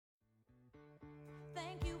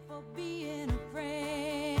for being a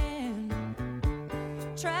friend.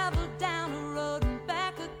 Travel down the road and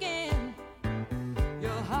back again.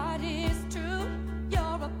 Your heart is true. You're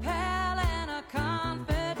a pal and a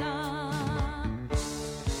confidant.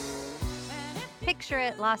 Picture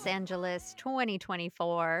it, Los Angeles,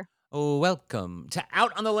 2024. Oh, welcome to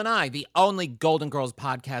Out on the Lanai, the only Golden Girls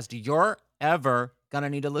podcast you're ever gonna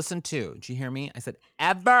need to listen to. Did you hear me? I said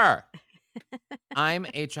ever. I'm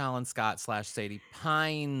H. Allen Scott / Sadie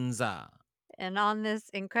Pines. And on this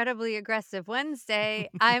incredibly aggressive Wednesday,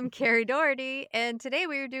 I'm Carrie Doherty, and today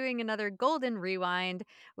we are doing another Golden Rewind,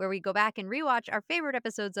 where we go back and rewatch our favorite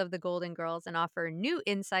episodes of The Golden Girls and offer new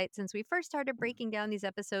insight since we first started breaking down these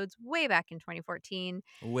episodes way back in 2014.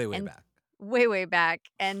 Way and back. Way back.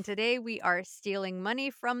 And today we are stealing money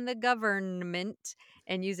from the government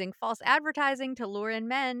and using false advertising to lure in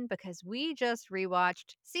men because we just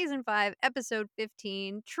rewatched season 5, episode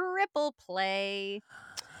 15, Triple Play.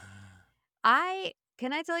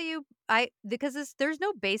 Can I tell you, because there's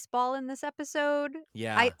no baseball in this episode.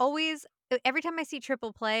 Yeah. Every time I see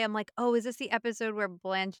Triple Play, I'm like, oh, is this the episode where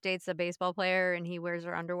Blanche dates a baseball player and he wears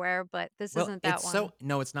her underwear? But this Well, isn't that one.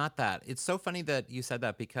 No, it's not that. It's so funny that you said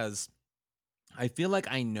that because I feel like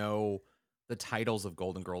I know the titles of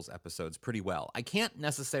Golden Girls episodes pretty well. I can't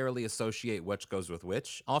necessarily associate which goes with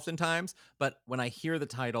which oftentimes, but when I hear the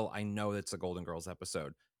title, I know it's a Golden Girls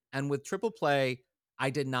episode. And with Triple Play,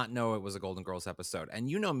 I did not know it was a Golden Girls episode. And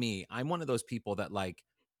you know me, I'm one of those people that like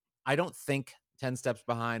I don't think 10 steps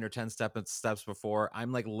behind or 10 steps before.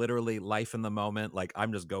 I'm like literally life in the moment. Like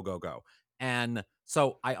I'm just go, go, go. And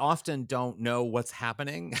so I often don't know what's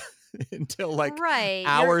happening until like Right.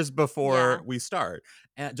 hours before Yeah. we start.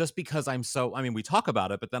 And just because we talk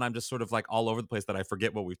about it, but then I'm just sort of like all over the place that I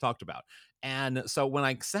forget what we've talked about. And so when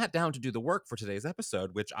I sat down to do the work for today's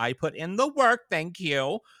episode, which I put in the work, thank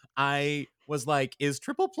you, I was like, is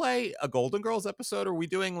Triple Play a Golden Girls episode, or are we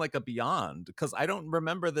doing like a Beyond? Because I don't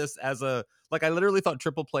remember this as I literally thought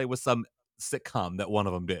Triple Play was some sitcom that one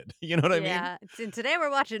of them did. You know what I mean? Yeah. And today we're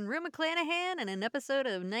watching Rue McClanahan and an episode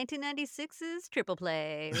of 1996's Triple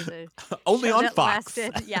Play. It was a Only show on that Fox.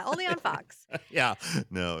 only on Fox. Yeah.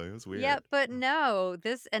 No, it was weird. Yeah, but no,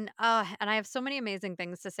 and I have so many amazing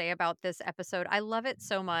things to say about this episode. I love it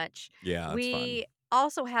so much. Yeah, it's fun. We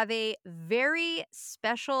also have a very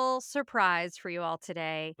special surprise for you all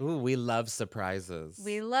today. Ooh, we love surprises.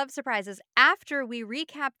 We love surprises. After we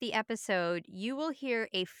recap the episode, you will hear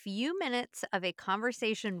a few minutes of a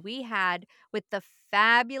conversation we had with the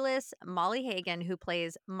fabulous Molly Hagan, who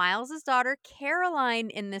plays Miles's daughter, Caroline,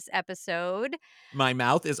 in this episode. My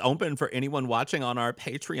mouth is open for anyone watching on our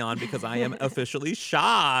Patreon because I am officially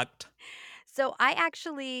shocked. So I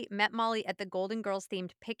actually met Molly at the Golden Girls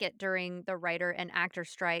themed picket during the writer and actor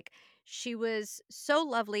strike. She was so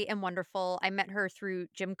lovely and wonderful. I met her through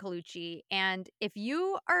Jim Colucci. And if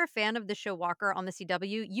you are a fan of the show Walker on the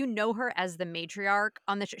CW, you know her as the matriarch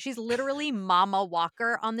on the show. She's literally Mama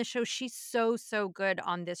Walker on the show. She's so, so good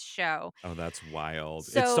on this show. Oh, that's wild.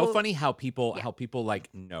 It's so So, funny how people yeah. like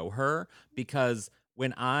know her, because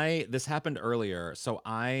when this happened earlier, so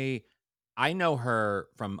I know her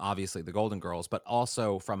from obviously the Golden Girls, but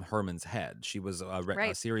also from Herman's Head. She was a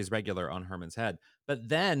Right. series regular on Herman's Head. But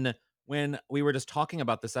then when we were just talking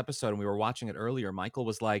about this episode and we were watching it earlier, Michael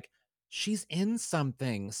was like, she's in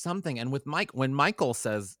something. And with when Michael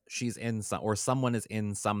says she's in or someone is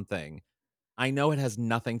in something, I know it has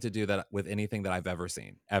nothing to do with anything that I've ever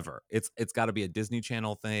seen, ever. It's got to be a Disney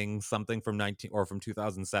Channel thing, something from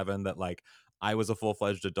 2007 that like I was a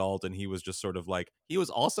full-fledged adult and he was just sort of like, he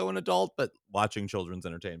was also an adult but watching children's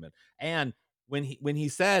entertainment. And when he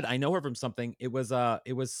said I know her from something, it was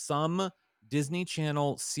some Disney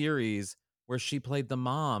Channel series where she played the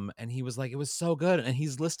mom, and he was like, it was so good. And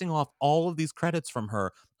he's listing off all of these credits from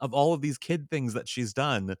her of all of these kid things that she's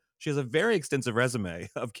done. She has a very extensive resume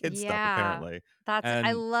of kid stuff, apparently. I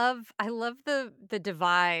And love the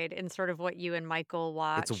divide in sort of what you and Michael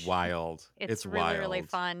watch. it's wild. It's really, really wild.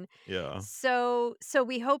 fun. Yeah. So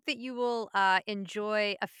we hope that you will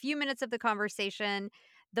enjoy a few minutes of the conversation.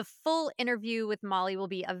 The full interview with Molly will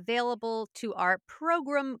be available to our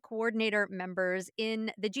program coordinator members in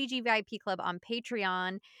the GGVIP Club on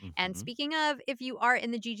Patreon. And Mhm. speaking of, if you are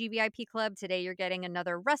in the GGVIP Club, today you're getting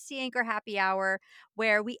another Rusty Anchor happy hour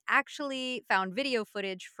where we actually found video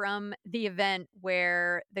footage from the event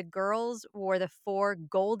where the girls wore the 4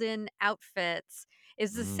 golden outfits.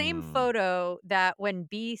 Is the same photo that when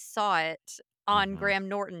B saw it on Mhm. Graham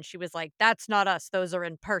Norton, she was like, "That's not us. Those are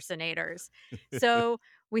impersonators." So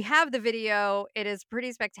We have the video. It is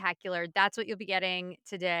pretty spectacular. That's what you'll be getting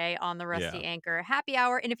today on the Yeah. Rusty Anchor Happy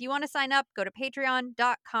Hour. And if you want to sign up, go to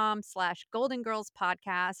patreon.com/Golden Girls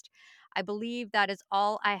Podcast. I believe that is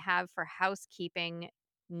all I have for housekeeping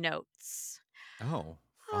notes. Oh,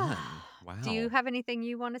 fun. Do you Wow. have anything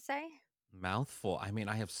you want to say? Mouthful. I mean,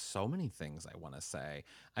 I have so many things I want to say.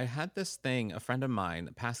 I had this thing, a friend of mine,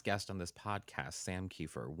 past guest on this podcast, Sam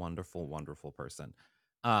Kiefer, wonderful, wonderful person.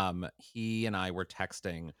 He and I were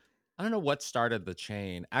texting. I don't know what started the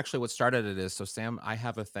chain. Actually, what started it is so Sam, I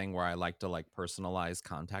have a thing where I like to like personalize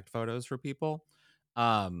contact photos for people.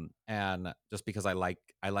 And just because I like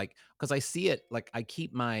because I see it like I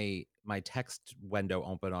keep my text window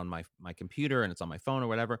open on my computer and it's on my phone or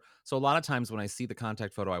whatever, so a lot of times when I see the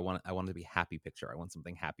contact photo, I want it to be happy picture. I want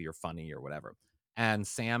something happy or funny or whatever. And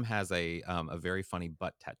Sam has a very funny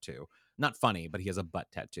butt tattoo. Not funny, but he has a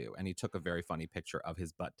butt tattoo. And he took a very funny picture of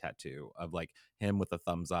his butt tattoo of like him with a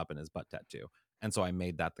thumbs up and his butt tattoo. And so I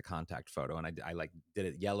made that the contact photo and I like did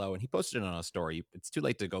it yellow and he posted it on a story. It's too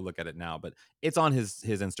late to go look at it now, but it's on his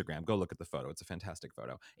Instagram. Go look at the photo. It's a fantastic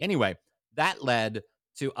photo. Anyway, that led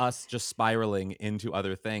to us just spiraling into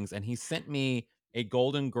other things. And he sent me a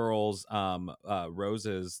Golden Girls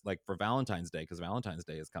roses like for Valentine's Day because Valentine's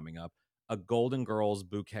Day is coming up. A Golden Girls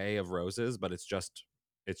bouquet of roses, but it's just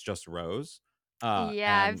rose.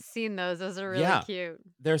 Yeah, I've And seen those. Those are really yeah, cute.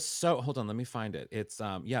 there's so hold on, let me find it. It's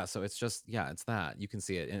yeah, so it's just yeah, it's that. You can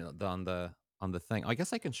see it on the thing. I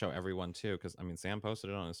guess I can show everyone too cuz I mean Sam posted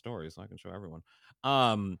it on his story, so I can show everyone.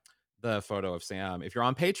 Um the photo of Sam. If you're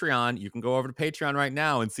on Patreon, you can go over to Patreon right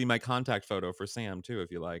now and see my contact photo for Sam too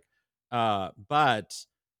if you like. But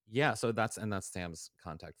yeah, so that's Sam's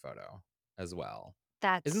contact photo as well.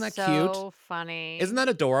 That's Isn't that cute? so Isn't funny. that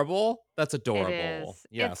adorable? That's It adorable. is.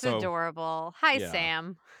 Yeah, It's so adorable. Hi, yeah.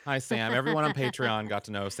 Sam. Hi, Sam. Everyone on Patreon got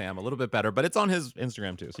to know Sam a little bit better, but it's on his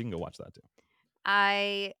Instagram too, so you can go watch that too.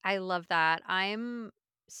 I love that. I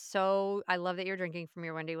love that you're drinking from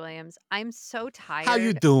your Wendy Williams. I'm so How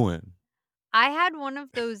you tired. doing? I had one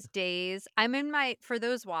of those days. I'm in my for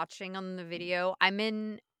those watching on the video, I'm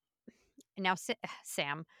in now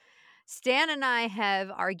Sam. Stan and I have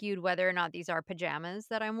argued whether or not these are pajamas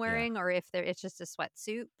that I'm Yeah, wearing or if it's just a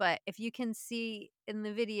sweatsuit, but if you can see in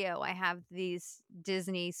the video, I have these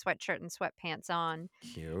Disney sweatshirt and sweatpants on.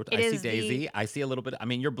 cute. It I see is the Daisy. I see a little bit. I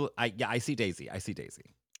mean, you're blue. Yeah, I see Daisy. I see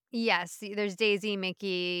Daisy. Yes, there's Daisy,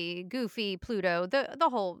 Mickey, Goofy, Pluto, the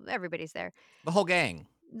whole everybody's there. The whole gang.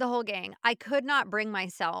 The whole gang. I could not bring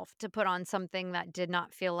myself to put on something that did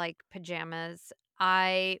not feel like pajamas.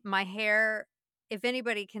 My hair, if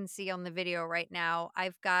anybody can see on the video right now,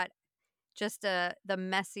 I've got just the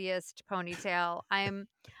messiest ponytail.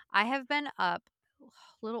 I have been up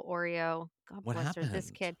little Oreo, God What bless her, this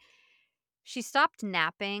happened? kid. She stopped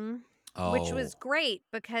napping, which was Oh, great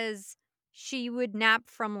because she would nap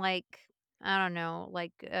from, like, I don't know,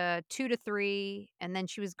 like, 2 to 3, and then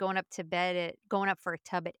she was going up for a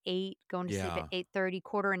tub at 8, going to sleep at yeah. 8:30,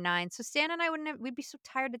 quarter and 9. So Stan and I wouldn't have we'd be so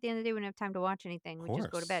tired at the end of the day, we wouldn't have time to watch anything, Of we'd just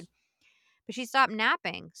go to bed. course. But she stopped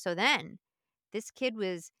napping, so then this kid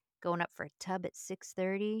was going up for a tub at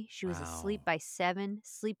 6:30. She was asleep Wow. by 7,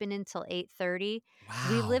 sleeping until 8:30.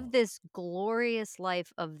 We lived Wow. this glorious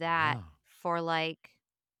life of that Yeah. for, like,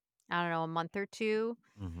 I don't know, a month or 2,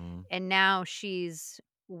 Mm-hmm. and now she's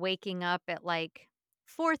waking up at, like,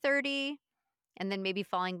 4:30 and then maybe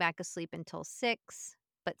falling back asleep until 6,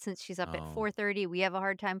 but since she's up at Oh, 4:30, we have a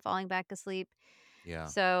hard time falling back asleep. yeah.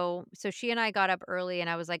 So she and I got up early and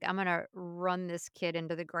I was like, "I'm gonna run this kid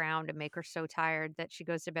into the ground and make her so tired that she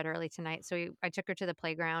goes to bed early tonight." So I took her to the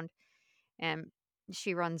playground and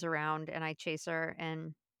she runs around and I chase her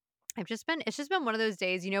and it's just been one of those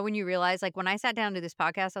days, when you realize, like, when I sat down to this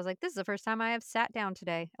podcast, I was like, "This is the first time I have sat down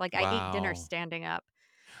today." Like, I ate dinner Wow. standing up.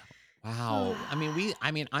 Wow. I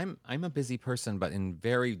mean, I'm a busy person, but in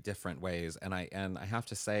very different ways. And I have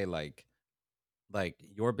to say, like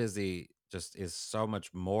your busy just is so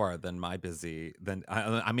much more than my busy than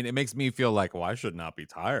I mean it makes me feel like well I should not be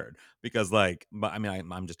tired because like but I mean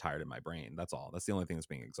I'm just tired in my brain, that's all. That's the only thing that's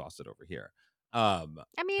being exhausted over here.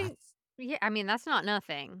 I mean, That's yeah, I mean, that's not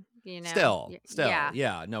nothing, you know? still Yeah.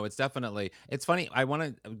 yeah, no, it's definitely it's funny. I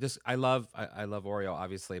want to just I love Oreo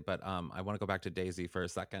obviously, but I want to go back to Daisy for a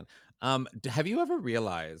second. Have you ever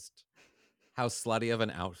realized how slutty of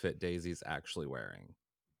an outfit Daisy's actually wearing?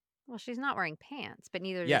 Well, she's not wearing pants, but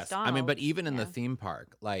neither does Yes, I mean, but Donald. even in the Yeah. theme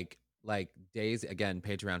park, like Days again,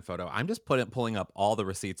 Patreon photo. I'm just pulling up all the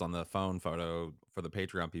receipts on the phone photo for the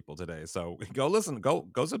Patreon people today. So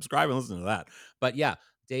go subscribe and listen to that. But yeah,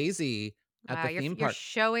 Daisy at Wow, the theme you're park.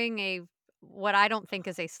 showing what I don't think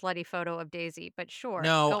is a slutty photo of Daisy, but sure,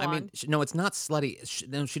 No, go I mean, on. no, it's not slutty.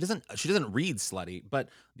 No, she doesn't read slutty, but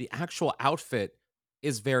the actual outfit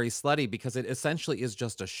is very slutty because it essentially is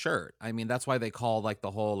just a shirt. I mean, that's why they call, like, the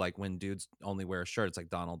whole, like, when dudes only wear a shirt, it's like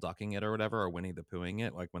Donald Ducking it or whatever, or Winnie the Poohing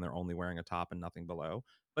it, like, when they're only wearing a top and nothing below.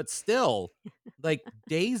 But still, like, Why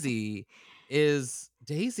Daisy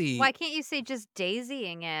can't you say just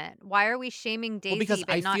Daisying it? Why are we shaming well, because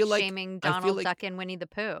Daisy but not shaming I feel Donald like Duck and Winnie the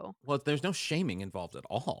Pooh? well, there's no shaming involved at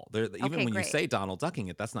all. There even Okay, when you great. say Donald Ducking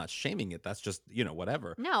it, that's not shaming it, that's just,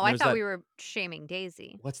 whatever. No, And I there's thought that we were shaming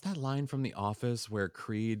Daisy. what's that line from The Office where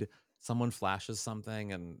Creed someone flashes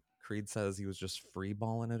something and Creed says he was just free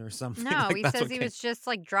balling it or something? No, Like, he that's says what he came was just,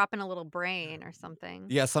 like, dropping a little brain or something.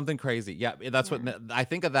 yeah, something crazy. Yeah, that's what Yeah. I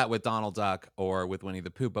think of that with Donald Duck or with Winnie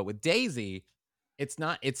the Pooh, but with Daisy, it's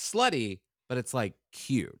slutty, but it's, like,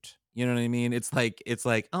 cute. You know what I mean? It's like,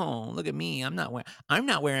 "Oh, look at me. I'm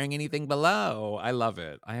not wearing anything below." I love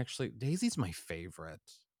it. I actually Daisy's my favorite.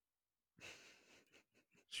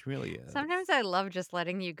 She really is. Sometimes I love just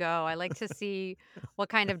letting you go. I like to see what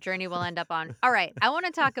kind of journey we'll end up on. All right, I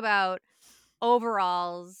wanna talk about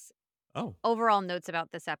overalls Oh. overall notes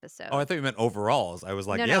about this Oh, I episode. thought you meant overalls. I was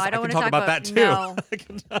like, No, "Yes, I I don't can wanna talk talk about about that too." no, I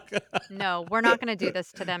can talk no, we're not gonna do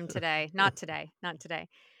this to them today. Not today, not today.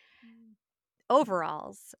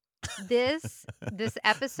 Overalls. This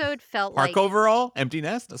episode felt Park like overall? Empty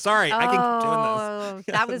nest? Sorry, I can keep doing this.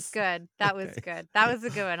 oh, that was Yes. good. That was Okay. good. That was a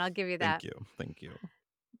good one, I'll give you Thank that. you. Thank you.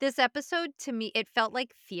 This episode, to me, it felt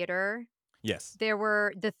like theater. Yes. There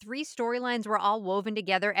were the 3 storylines were all woven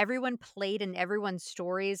together, everyone played in everyone's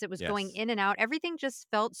stories, it was going Yes. in and out, everything just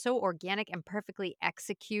felt so organic and perfectly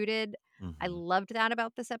executed. I Mhm. loved that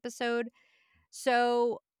about this episode.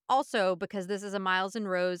 So, also, because this is a Miles and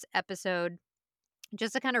Rose episode,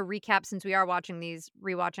 just to kind of recap since we are watching these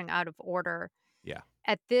rewatching out of order, Yeah.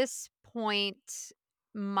 at this point,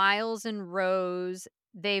 Miles and Rose,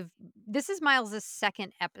 they've this is Miles's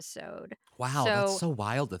 2nd episode. Wow, that's So so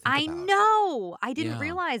wild to think I about. know! I didn't Yeah.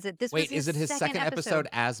 realize it. This was Wait, his is it his 2nd second episode episode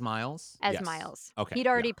as Miles? as Yes. Miles. Okay. He'd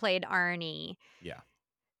Yeah. already played Arnie. Yeah.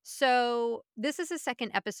 So, this is his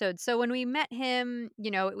 2nd episode. So, when we met him,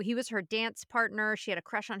 he was her dance partner. She had a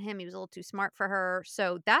crush on him. He was a little too smart for her.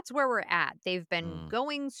 So, that's where we're at. They've been Mm.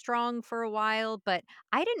 going strong for a while, but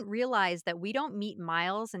I didn't realize that we don't meet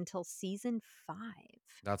Miles until season 5.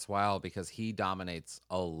 That's wild because he dominates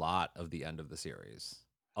a lot of the end of the series.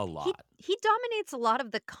 A He lot. he dominates a lot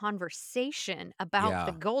of the conversation about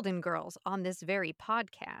the Yeah. Golden Girls on this very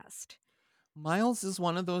podcast. Miles is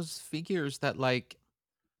one of those figures that, like,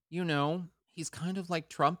 he's kind of like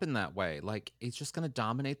Trump in that way. Like, he's just gonna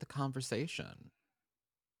dominate the conversation.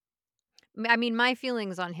 I mean, my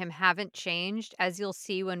feelings on him haven't changed, as you'll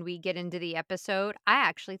see when we get into the episode. I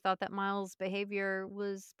actually thought that Miles' behavior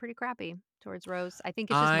was pretty crappy towards Rose. I think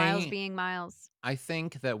it's just Miles I being Miles. I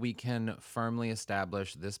think that we can firmly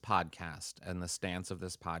establish this podcast and the stance of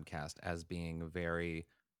this podcast as being very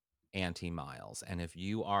anti-Miles. And if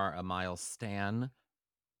you are a Miles stan,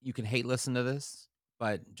 you can hate listen to this,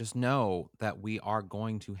 but just know that we are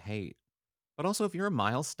going to hate. But also, if you're a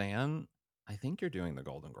Miles stan, I think you're doing the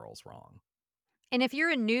Golden Girls wrong. And if you're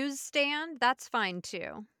a news stand, that's fine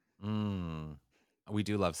too. Mm. We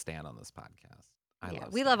do love Stan on this podcast. I Yeah,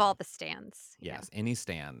 love we love all Stan. the stands. Yeah. Yes, any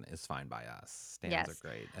Stan is fine by us. Stans are Yes.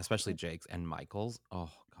 great, especially Jake's and Michael's.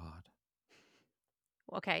 Oh God,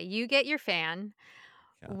 Okay, you get your fan.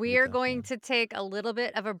 yeah, you get We're that going fan. to take a little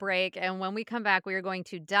bit of a break, and when we come back, we are going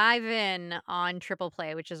to dive in on Triple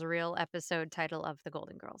Play, which is a real episode title of The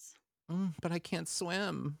Golden Girls. But I can't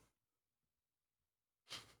swim.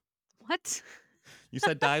 What? You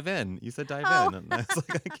said dive in. You said dive Oh, in, and I was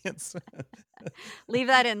like, I can't swim. leave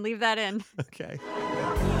that in. Leave that in. Okay.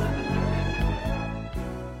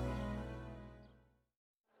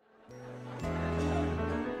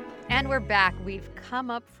 And we're back. We've come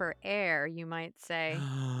up for air, you might say.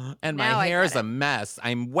 And my Now I hair's get a it. mess.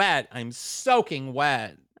 I'm wet. I'm soaking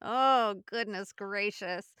wet. Oh, goodness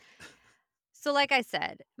gracious. So, like I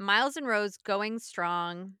said, Miles and Rose going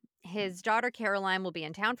strong. His daughter Caroline will be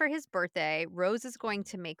in town for his birthday. Rose is going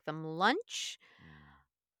to make them lunch.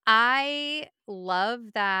 I love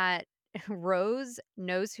that Rose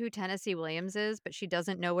knows who Tennessee Williams is, but she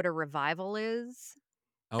doesn't know what a revival is.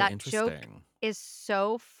 Oh, That joke interesting. is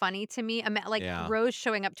so funny to me. Like Yeah. Rose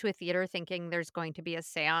showing up to a theater thinking there's going to be a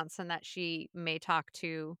seance and that she may talk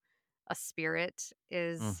to a spirit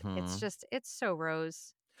is it's Hmm. just it's so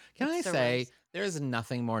Rose. Can It's I so say Rose. there is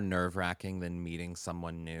nothing more nerve wracking than meeting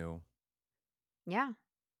someone new? Yeah,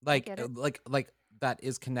 I Like, get it. like that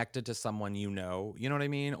is connected to someone you know. You know what I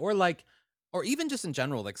mean? Or like Or even just in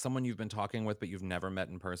general, like someone you've been talking with, but you've never met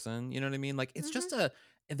in person, you know what I mean? Like, it's Mhm. just a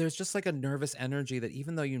there's just like a nervous energy that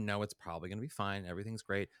even though you know it's probably gonna be fine, everything's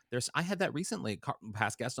great. I had that recently,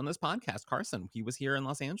 past guest on this podcast, Carson, he was here in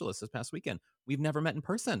Los Angeles this past weekend. We've never met in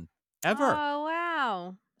person, ever. Oh,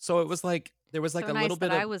 wow. So it was like there was like So a little nice that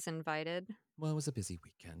bit I of was invited. well, it was a busy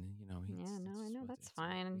weekend, you know, Yeah, no, I know, that's we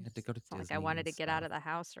fine. had to go to It's not like I Disney wanted and to get out stuff. of the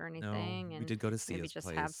house or No, anything we and did go to maybe Sia's just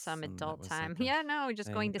have place, some and that adult was time. like a Yeah, no,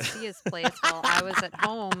 just going thing. to see his place while I was at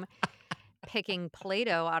home picking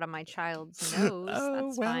Play-Doh out of my child's nose. Oh,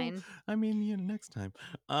 That's well, fine. I mean, next time.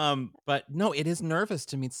 But no, it is nervous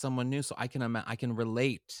to meet someone new, so I can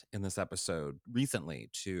relate in this episode recently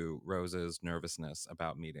to Rose's nervousness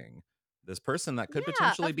about meeting this person that could Yeah,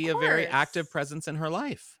 potentially of be a very active course. presence in her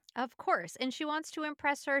life. Of course. And she wants to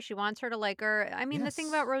impress her. She wants her to like her. I mean, the thing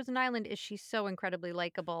about Yes. Rosen Island is she's so incredibly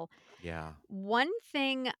likable. Yeah. One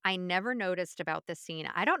thing I never noticed about this scene,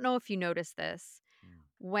 I don't know if you noticed this,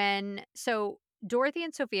 Mm. Dorothy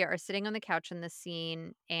and Sophia are sitting on the couch in the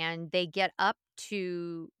scene and they get up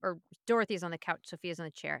to or Dorothy's on the couch, Sophia's on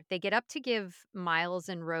the chair. They get up to give Miles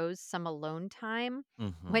and Rose some alone time.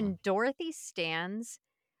 Mhm. When Dorothy stands,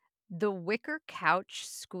 the wicker couch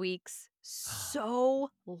squeaks so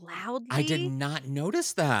I did loudly. not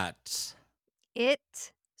notice that.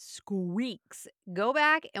 It squeaks. Go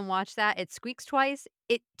back and watch that. It squeaks twice.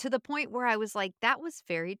 It to the point where I was like, that was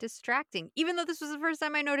very distracting. Even though this was the first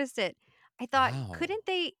time I noticed it. I thought, Wow.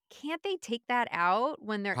 can't they take that out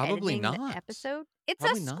when they're Probably editing the not. episode? It's a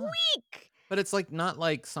Probably not. squeak. But it's, like, not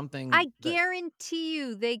like something I that guarantee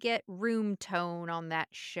you they get room tone on that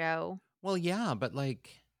show. well, yeah, but,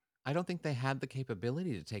 like, I don't think they had the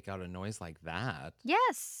capability to take out a noise like that.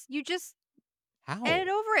 Yes, you just edit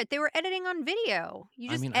How? over it. They were editing on video.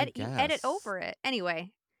 I mean, I You edit guess. over it.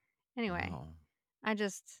 Anyway. Wow.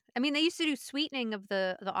 I mean, they used to do sweetening of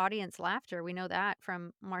the audience laughter. We know that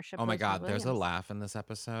from Marsha Oh my Posner god, there's a Williams. laugh in this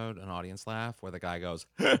episode, an audience laugh, where the guy goes,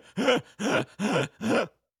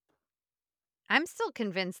 I'm still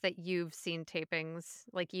convinced that you've seen tapings,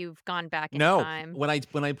 like you've gone back in No, time. when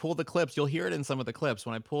I pull the clips, you'll hear it in some of the clips.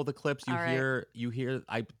 When I pull the clips, All right. you hear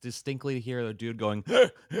I distinctly hear a dude going,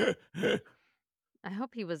 I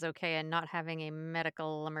hope he was okay and not having a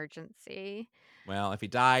medical emergency. well, if he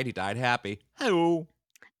died happy. Hello.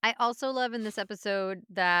 I also love in this episode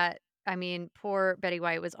that I mean, poor Betty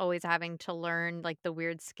White was always having to learn like the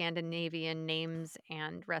weird Scandinavian names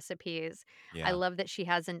and recipes. I Yeah. love that she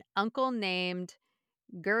has an uncle named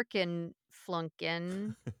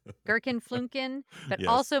Gherkinflunken Gherkinflunken, but Yes.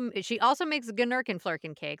 also she also makes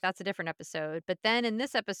Gnerkenflurken cake, that's a different episode, but then in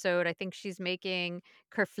this episode, I think she's making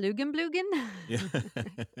Kerflugenblugen? Yeah.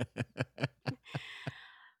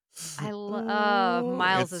 I love Oh, it's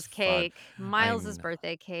Miles's fun. cake, I Miles's know.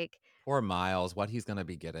 birthday cake. Poor Miles, what he's gonna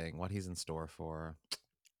be getting, what he's in store for.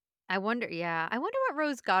 I wonder what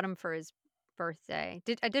Rose got him for his birthday.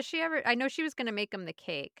 Did she ever I know she was gonna make him the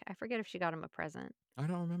cake. I forget if she got him a present. I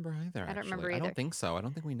don't remember either, I don't actually. remember I either. don't think so. I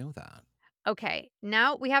don't think we know that. Okay,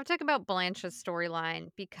 now we have to talk about Blanche's storyline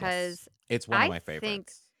Yes. because It's one of I my think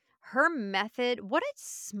favorites. her method, what a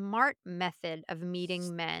smart method of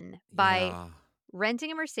meeting men by Yeah.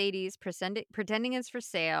 renting a Mercedes, pretending it's for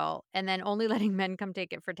sale, and then only letting men come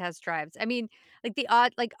take it for test drives. I mean,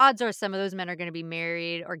 like odds are some of those men are going to be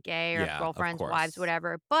married or gay or have Yeah, of girlfriends, wives, course.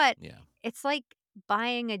 whatever. But Yeah. it's like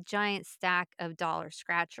buying a giant stack of dollar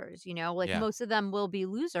scratchers, you know? Like Yeah. most of them will be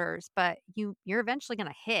losers, but you're eventually going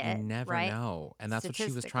to You hit, never right? know, and that's what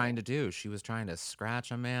she was trying Statistically. to do. She was trying to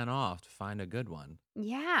scratch a man off to find a good one.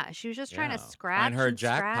 Yeah, she was just trying to Yeah. Find scratch her and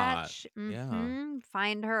jackpot. scratch. Yeah.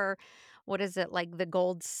 Find her, what is it, like the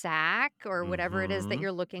gold sack or whatever it is that Mhm.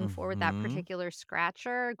 you're looking for with that Mhm. particular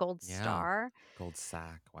scratcher, gold Yeah. star. Gold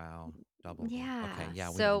sack. Wow. Double gold. Okay, Yeah. yeah,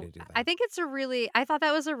 we need So to do I that. think I thought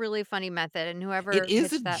that was a really funny method. And It whoever is a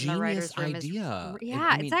pitched that in the genius writer's room is, idea. I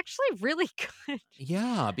yeah, it's mean, actually really good.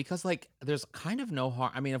 yeah, because, like, there's kind of no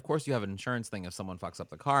harm I mean, of course, you have an insurance thing if someone fucks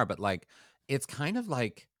up the car, but, like, it's kind of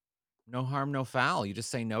like no harm, no foul. You just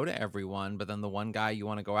say no to everyone, but then the one guy you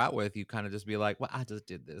wanna go out with, you kinda just be like, "Well, I just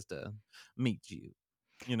did this to meet you,"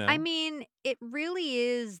 you I know? mean, it really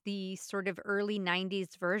is the sort of early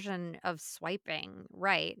 90s version of swiping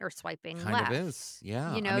right or swiping Kind of left. is,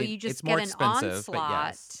 yeah. You I know, mean, you it's just more get an expensive, but yes.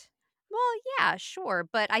 onslaught. Well, yeah, sure.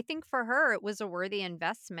 But I think for her, it was a worthy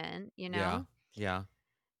investment, you Yeah, know? yeah.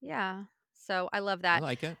 Yeah. So I love I that.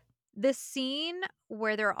 like it. The scene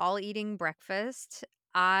where they're all eating breakfast,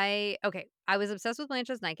 I was obsessed with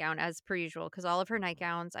Blanche's nightgown as per usual because all of her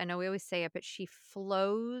nightgowns, I know we always say it, but she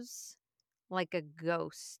flows like a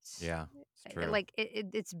ghost. Yeah, it's true. Like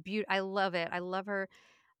it's beautiful. I love it. I love her.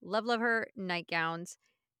 Love her nightgowns.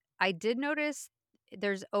 I did notice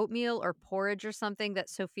there's oatmeal or porridge or something that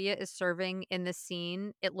Sophia is serving in the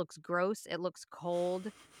scene. It looks gross, it looks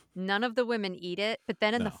cold. None of the women eat it, but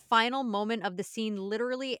then in the No. final moment of the scene,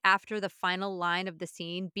 literally after the final line of the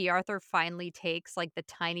scene, B. Arthur finally takes, like, the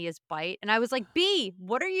tiniest bite, and I was like, "B,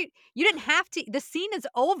 what are you didn't have to the scene is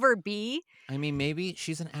over, B." I mean, maybe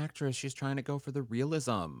she's an actress, she's trying to go for the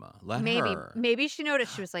realism. Let Maybe. her. Maybe she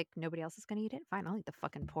noticed, she was like, "Nobody else is gonna eat it? Fine, I'll eat the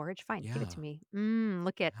fucking porridge. Fine, give it Yeah, to me.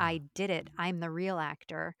 Look at yeah. I did it. I'm the real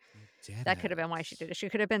actor." You did That could have been why she it. did it. She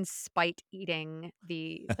could have been spite eating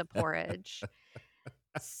the porridge.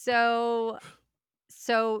 So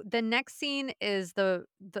the next scene is the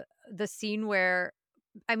scene where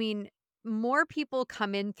I mean, more people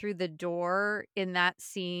come in through the door in that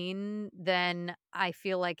scene than I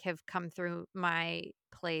feel like have come through my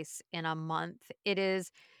place in a month. It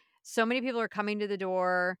is so many people are coming to the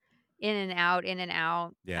door, in and out, in and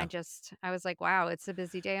out. Yeah. I was like, "Wow, it's a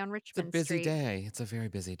busy day on It's a Richmond busy Street." day. It's a very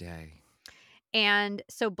busy day. And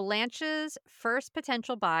so Blanche's first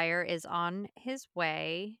potential buyer is on his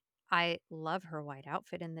way. I love her white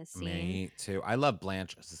outfit in this scene. Me too. I love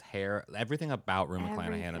Blanche's hair. Everything about Rue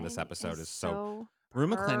McClanahan in this Everything episode is is so. so Rue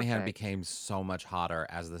McClanahan perfect. became so much hotter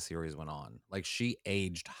as the series went on. Like she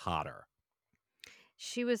aged hotter.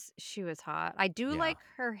 She was hot. I do Yeah. like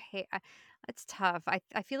her hair. It's tough. I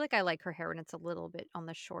feel like I like her hair when it's a little bit on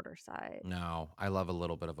the shorter side. No, I love a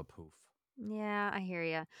little bit of a poof. Yeah, I hear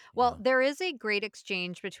you. Well, Yeah. there is a great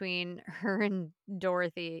exchange between her and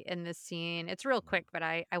Dorothy in this scene. It's real Mm, quick, but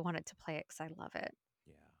I wanted to play it because I love it.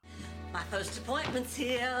 yeah. My first appointment's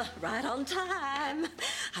here, right on time.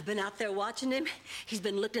 I've been out there watching him. He's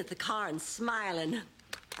been looking at the car and smiling.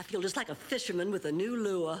 I feel just like a fisherman with a new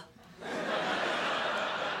lure.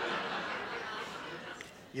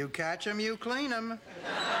 You catch 'em, you clean 'em.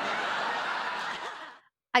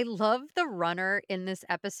 I love the runner in this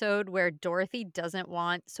episode where Dorothy doesn't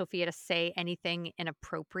want Sophia to say anything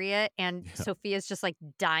inappropriate, and Yeah. Sophia's just, like,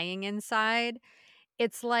 dying inside.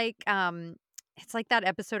 It's it's like that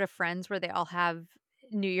episode of Friends where they all have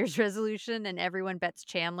New Year's resolution and everyone bets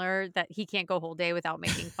Chandler that he can't go a whole day without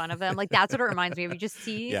making fun of them. Like, that's what it reminds me of. You just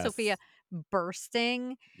see Sophia Yes.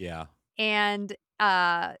 bursting, Yeah. and,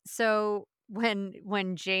 so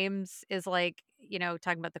when James is, like,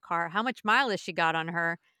 talking about the car, how much mileage she got on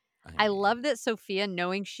her, I I mean, love that Sophia,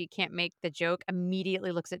 knowing she can't make the joke,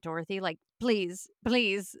 immediately looks at Dorothy like, "Please,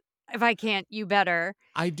 please, if I can't, you better."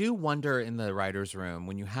 I do wonder in the writer's room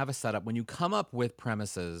when you have a setup, when you come up with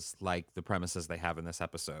premises like the premises they have in this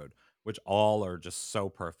episode, which all are just so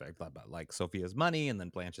perfect, like Sophia's money and then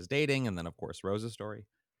Blanche's dating and then of course Rose's story,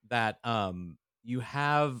 that you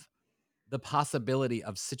have the possibility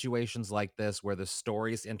of situations like this where the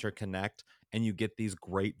stories interconnect and you get these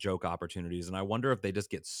great joke opportunities. And I wonder if they just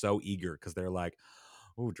get so eager because they're like,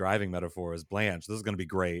 "Oh, driving metaphors, Blanche. This is gonna be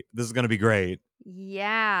great. This is gonna be great."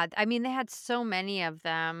 Yeah, I mean, they had so many of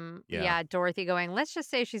them. Yeah. Yeah, Dorothy going, "Let's just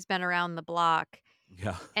say she's been around the block."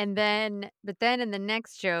 Yeah. And then but then in the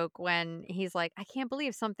next joke when he's like, "I can't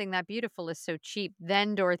believe something that beautiful is so cheap,"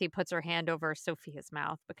 then Dorothy puts her hand over Sophia's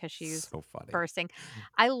mouth because she's So funny. bursting.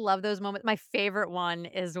 I love those moments. My favorite one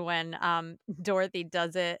is when, Dorothy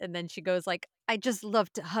does it and then she goes like, "I just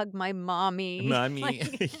love to hug my mommy." Mommy.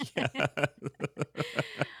 Like Yeah.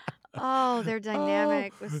 oh, their Oh,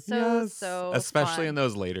 dynamic was so, yes. so Especially in fun.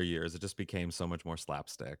 those later years, it just became so much more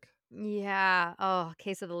slapstick. Yeah. Oh,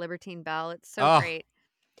 Case of the Libertine Belle. It's so Oh, great.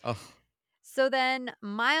 oh, So then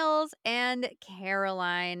Miles and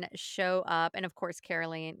Caroline show up. And of course,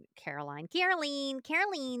 Caroline,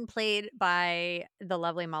 played by the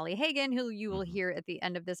lovely Molly Hagan, who you will mhm. hear at the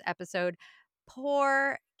end of this episode.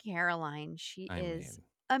 Poor Caroline. She I is mean,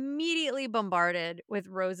 immediately bombarded with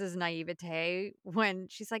Rose's naivete when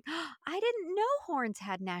she's like, "Oh, I didn't know horns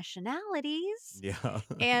had nationalities." yeah,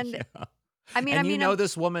 And yeah. I mean, I And you mean, know I'm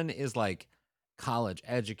this woman is, like, college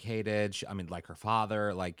educated, I mean, like her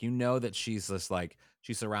father, like, you know that she's just, like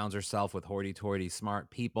she surrounds herself with hoity-toity smart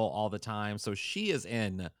people all the time, so she is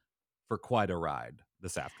in for quite a ride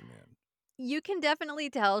this afternoon. You can definitely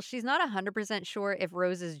tell she's not 100% sure if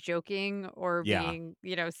Rose is joking or Yeah, being,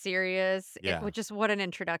 serious. It yeah, was just what an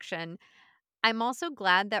introduction. I'm also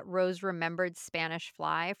glad that Rose remembered Spanish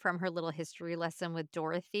Fly from her little history lesson with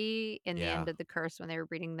Dorothy in the yeah, end of the curse when they were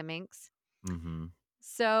reading the Minx. mhm,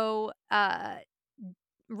 So,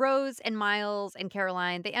 Rose and Miles and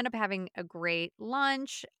Caroline, they end up having a great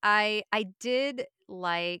lunch. I did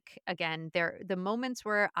like again, the moments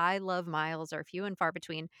where I love Miles are few and far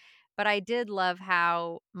between, but I did love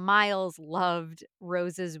how Miles loved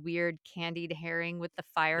Rose's weird candied herring with the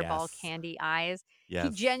fireball yes, candy eyes.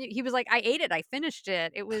 yes. He was like, "I ate it. I finished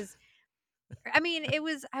it." It was I mean, it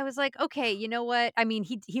was I was like, "Okay, you know what?" I mean,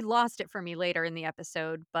 he lost it for me later in the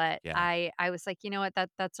episode, but Yeah. I was like, "You know what?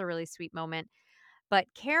 That's a really sweet moment." But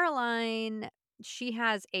Caroline, she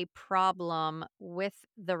has a problem with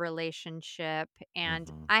the relationship, and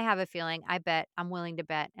Mhm. I have a feeling, I'm willing to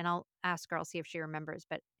bet, and I'll ask her, I'll see if she remembers,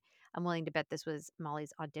 but I'm willing to bet this was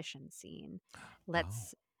Molly's audition scene. Oh.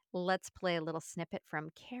 Let's let's play a little snippet from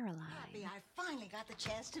Happy Caroline. I finally got the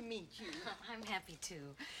chance to meet you. I'm happy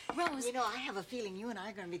too. Rose, You know, I have a feeling you and I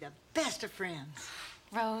are going to be the best of friends.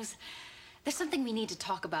 Rose, there's something we need to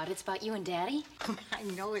talk about. It's about you and Daddy. I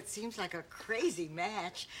know it seems like a crazy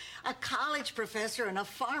match. A college professor and a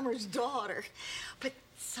farmer's daughter. But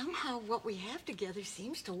somehow what we have together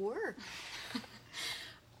seems to work.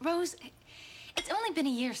 Rose, it's only been a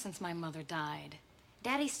year since my mother died.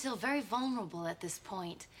 Daddy's still very vulnerable at this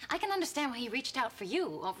point. I can understand why he reached out for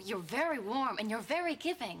you. Oh, you're very warm and you're very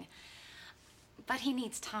giving. But he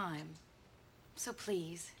needs time. So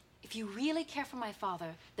please, if you really care for my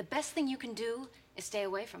father, the best thing you can do is stay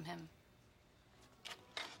away from him.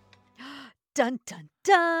 Dun dun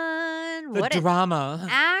dun. The What an drama.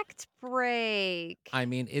 act break. I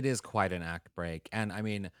mean, it is quite an act break. And I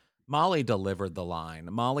mean, Molly delivered the line.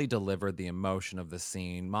 Molly delivered the emotion of the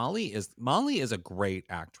scene. Molly is a great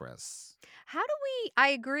actress. How do we I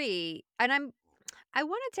agree. And I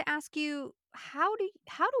wanted to ask you how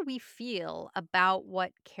do we feel about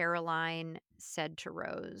what Caroline said to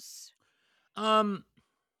Rose? Um,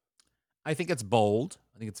 I think it's bold.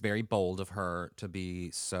 I think it's very bold of her to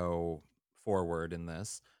be so forward in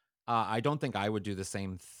this. I don't think I would do the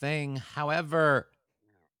same thing. However,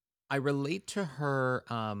 I relate to her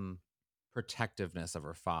protectiveness of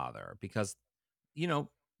her father because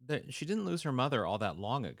she didn't lose her mother all that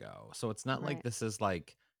long ago. So it's not like Right. this is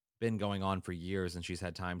like been going on for years and she's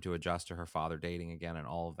had time to adjust to her father dating again and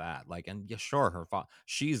all of that. Like, and yeah, sure,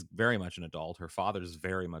 she's very much an adult. Her father's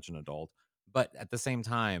very much an adult. But at the same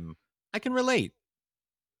time, I can relate.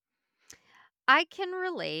 I can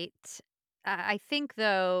relate. I think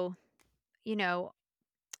though, you know,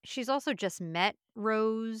 she's also just met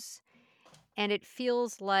Rose. And it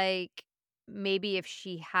feels like maybe if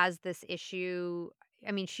she has this issue,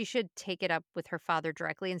 I mean, she should take it up with her father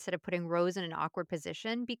directly instead of putting Rose in an awkward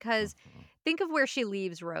position because Mhm. think of where she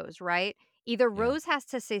leaves Rose, right? Either Yeah. Rose has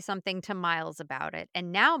to say something to Miles about it,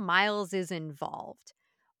 and now Miles is involved,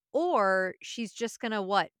 or she's just gonna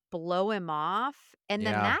what? Blow him off, and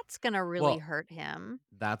then Yeah. that's gonna really Well, hurt him.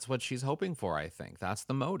 that's what she's hoping for, I think. That's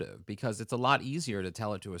the motive because it's a lot easier to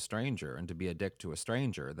tell it to a stranger and to be a dick to a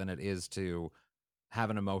stranger than it is to have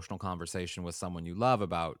an emotional conversation with someone you love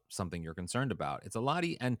about something you're concerned about. It's a lot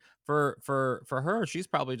and for her, she's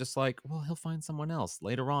probably just like, well, he'll find someone else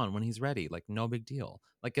later on when he's ready. Like no big deal.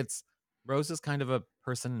 Like it's Rose is kind of a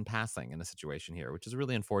person in passing in a situation here, which is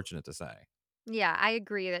really unfortunate to say. Yeah, I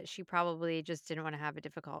agree that she probably just didn't wanna have a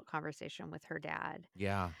difficult conversation with her dad.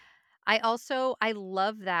 Yeah. I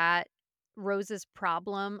love that Rose's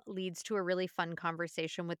problem leads to a really fun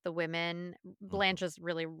conversation with the women. Mhm. Blanche is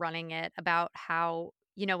really running it about how,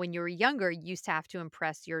 when you were younger, you used to have to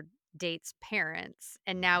impress your date's parents,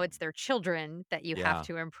 and now it's Mhm. their children that you have Yeah.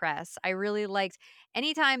 to impress. I really liked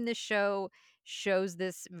anytime this show shows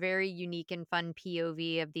this very unique and fun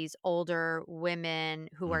POV of these older women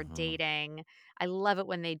who are Mhm. dating. I love it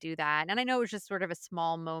when they do that. And I know it was just sort of a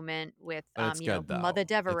small moment with, But it's good Mother though. It's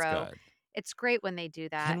Devereaux. good. It's great when they do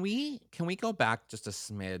that. Can we go back just a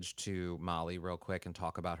smidge to Molly real quick and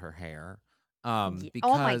talk about her hair? Ye Oh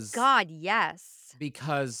my Because god, yes.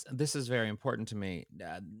 because this is very important to me.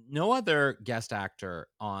 No other guest actor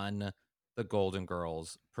on The Golden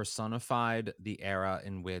Girls personified the era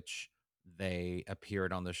in which they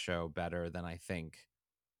appeared on the show better than I think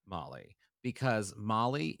Molly, because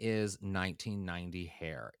Molly is 1990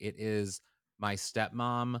 hair. It is my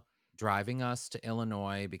stepmom driving us to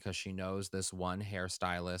Illinois because she knows this one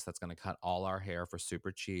hairstylist that's going to cut all our hair for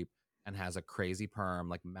super cheap and has a crazy perm,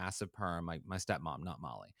 like massive perm, like my stepmom, not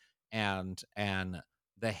Molly. And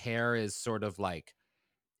the hair is sort of like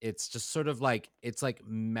it's just sort of like it's like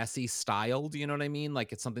messy styled, you know what I mean?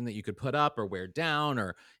 Like it's something that you could put up or wear down,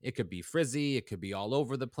 or it could be frizzy, it could be all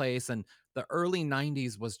over the place. And the early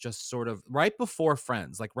 90s was just sort of right before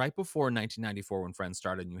Friends, like right before 1994 when Friends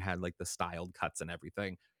started and you had like the styled cuts and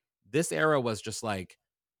everything. This era was just like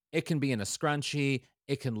it can be in a scrunchie,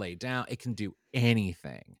 it can lay down, it can do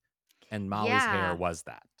anything. And Molly's hair Yeah, was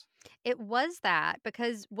that. it was that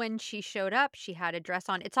because when she showed up, she had a dress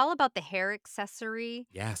on. It's all about the hair accessory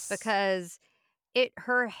Yes. because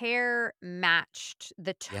her hair matched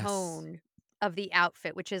the Yes. tone of the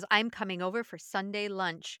outfit, which is I'm coming over for Sunday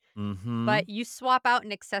lunch. Mm-hmm. But you swap out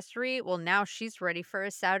an accessory, well, now she's ready for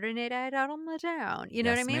a Saturday night out on the town. You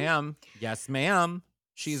know what I Yes, mean? ma'am. Yes, ma'am.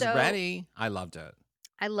 She's So ready. I loved it.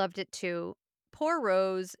 I loved it too. Poor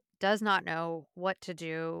Rose does not know what to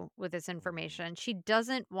do with this information. She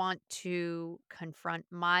doesn't want to confront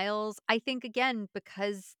Miles. I think, again,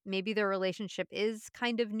 because maybe their relationship is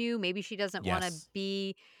kind of new. Maybe she doesn't want to Yes.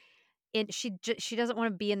 be she doesn't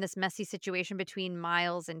want to be in this messy situation between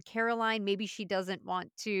Miles and Caroline. Maybe she doesn't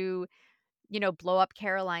want to blow up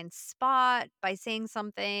Caroline's spot by saying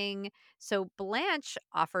something. So Blanche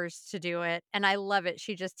offers to do it, and I love it.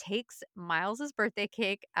 She just takes Miles's birthday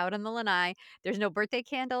cake out on the lanai. There's no birthday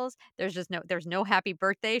candles. There's no happy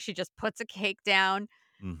birthday. She just puts a cake down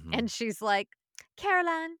Mm-hmm. and she's like,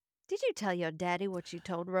 "Caroline, did you tell your daddy what you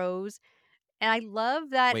told Rose?" And I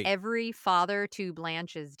love that Wait. every father to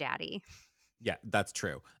Blanche is daddy. Yeah, that's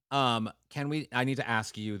true. I need to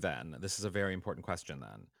ask you then. This is a very important question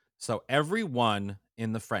then. So everyone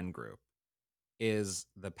in the friend group is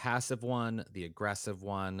the passive one, the aggressive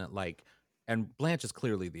one, like, and Blanche is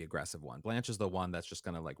clearly the aggressive one. Blanche is the one that's just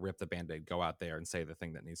gonna like rip the band-aid, go out there and say the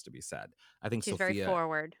thing that needs to be said. I think She's very Sophia,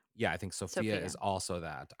 forward, yeah, I think Sophia is Sophia. also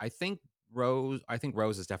that. I think Rose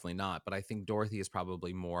is definitely not, but I think Dorothy is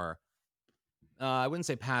probably more I wouldn't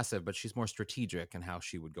say passive, but she's more strategic in how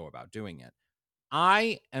she would go about doing it.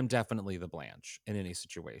 I am definitely the Blanche in any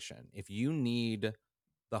situation. If you need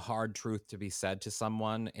the hard truth to be said to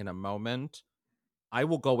someone in a moment, I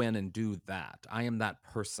will go in and do that. I am that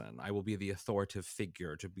person. I will be the authoritative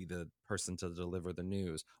figure to be the person to deliver the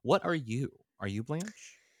news. What are you? Are you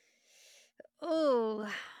Blanche? Oh,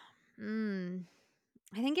 mm,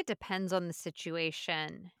 I think it depends on the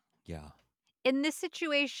situation. Yeah. In this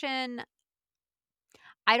situation,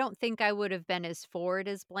 I don't think I would have been as forward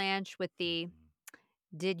as Blanche with the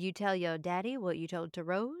 "Did you tell your daddy what you told to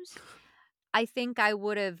Rose?" I think I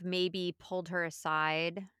would have maybe pulled her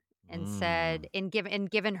aside and Mm, said and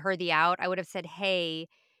given her the out. I would have said, "Hey,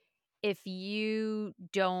 if you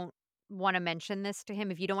don't wanna mention this to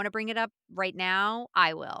him, if you don't wanna bring it up right now,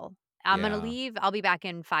 I will. I'm gonna yeah. leave. I'll be back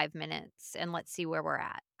in 5 minutes, and let's see where we're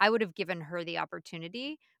at." I would have given her the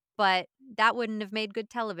opportunity, but that wouldn't have made good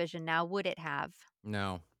television now, would it have?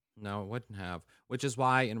 No, no, it wouldn't have. Which is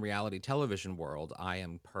why in reality television world, I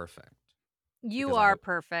am perfect You because are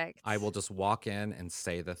I will perfect. just walk in and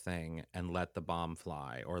say the thing and let the bomb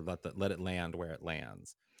fly or let it land where it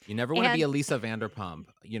lands. You never want to be And a Lisa Vanderpump,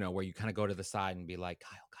 where you kind of go to the side and be like,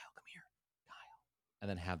 Kyle, come here, Kyle, and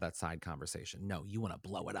then have that side conversation. No, you want to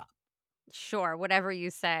blow it up. sure, whatever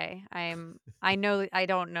you say. I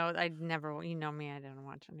don't know. I never you know me, I don't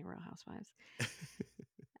watch any Real Housewives.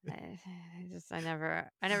 I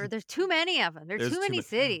never there's too many of them. There are There's too too many many.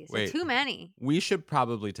 cities. There are Wait, too many. we should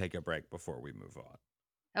probably take a break before we move on.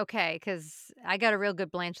 Okay, because I got a real good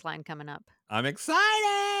Blanche line coming up. I'm excited.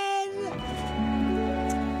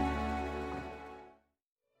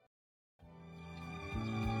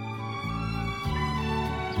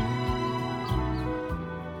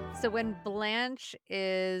 So when Blanche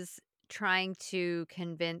is trying to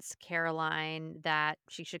convince Caroline that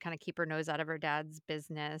she should kind of keep her nose out of her dad's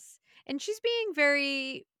business, and she's being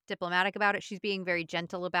very diplomatic about it, she's being very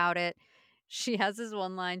gentle about it. She has this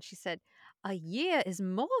one line. She said, "A year is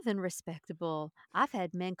more than respectable. I've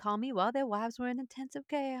had men call me while their wives were in intensive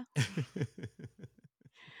care."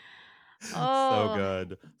 So Oh,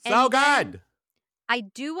 good. So and then good. I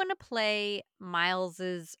do wanna play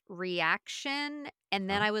Miles's reaction, and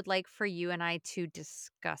then Okay. I would like for you and I to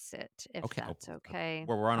discuss it, if Okay. that's okay.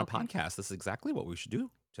 Well, we're on a Okay, podcast. This is exactly what we should do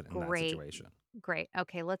in that great, situation. great.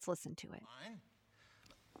 Okay, let's listen to it.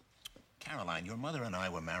 Caroline, your mother and I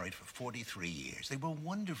were married for 43 years. They were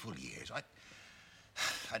wonderful years.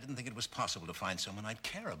 I didn't think it was possible to find someone I'd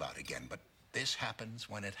care about again, but this happens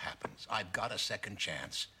when it happens. I've got a second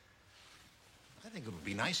chance. I think it would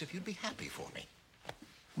be nice if you'd be happy for me.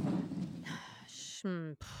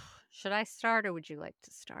 Hmm, should I start or would you like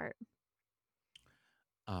to start?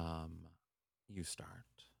 Um, you start.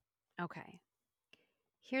 Okay.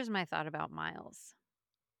 Here's my thought about Miles.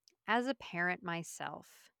 As a parent myself,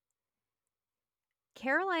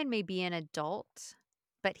 Caroline may be an adult,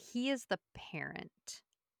 but he is the parent.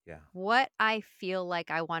 Yeah. What I feel like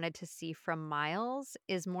I wanted to see from Miles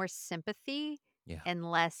is more sympathy Yeah. and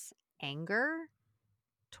less anger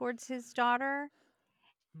towards his daughter.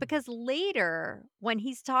 Because later, when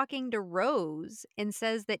he's talking to Rose and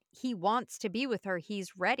says that he wants to be with her,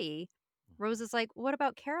 he's ready, Rose is like, "What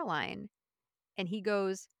about Caroline?" And he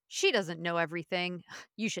goes, "She doesn't know everything.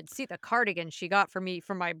 You should see the cardigan she got for me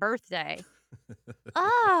for my birthday."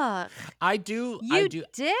 Ugh, I do. you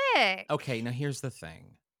dick. Okay, now here's the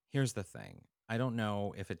thing. Here's the thing. I don't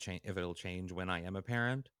know if it'll change when I am a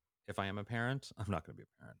parent. If I am a parent, I'm not going to be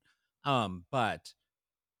a parent. But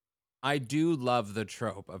I do love the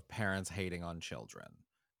trope of parents hating on children.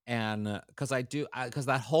 And cuz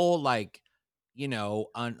that whole like,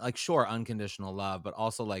 like sure unconditional love, but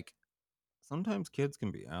also like sometimes kids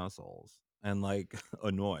can be assholes and like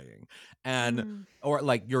annoying and Mm. or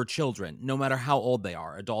like your children no matter how old they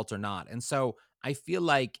are, adults or not. And so I feel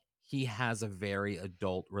like he has a very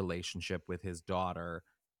adult relationship with his daughter,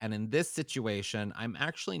 and in this situation I'm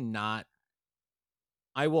actually not.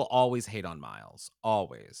 I will always hate on Miles,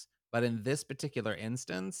 always, but in this particular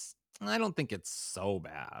instance I don't think it's so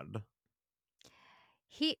bad.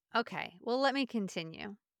 Okay, well, let me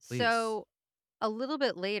continue. Please. So, a little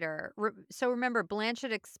bit later, so remember,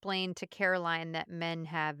 Blanchett explained to Caroline that men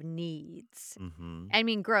have needs. Mhm. I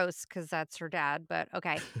mean, gross, because that's her dad, but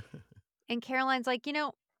okay. And Caroline's like,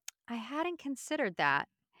 I hadn't considered that.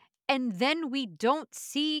 And then we don't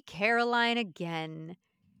see Caroline again.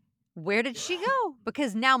 Where did she go?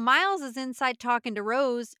 Because now Miles is inside talking to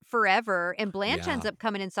Rose forever, and Blanche ends Yeah. up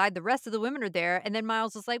coming inside. The rest of the women are there, and then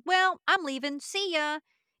Miles is like, "Well, I'm leaving. See ya."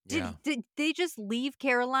 Yeah. Did they just leave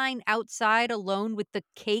Caroline outside alone with the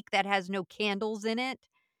cake that has no candles in it?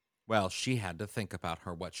 Well, she had to think about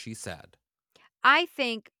her what she said. I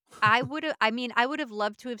think I would have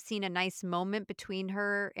loved to have seen a nice moment between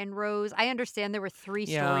her and Rose. I understand there were 3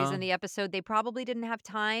 stories Yeah. in the episode. They probably didn't have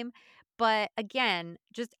time, but again,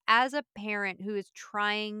 just as a parent who is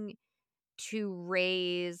trying to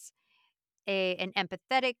raise an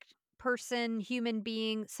empathetic person, human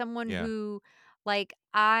being, someone Yeah. who like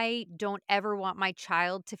I don't ever want my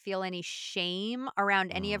child to feel any shame around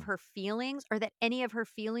any of Mm. her feelings or that any of her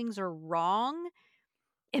feelings are wrong.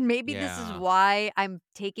 And maybe this is Yeah. why I'm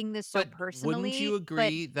taking this so But wouldn't you personally, but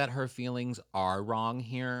agree that her feelings are wrong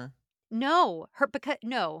here? no,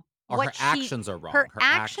 no. Or her actions are Her wrong? Her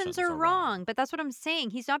actions actions are are wrong. wrong, but that's what I'm saying.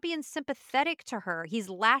 He's not being sympathetic to her. He's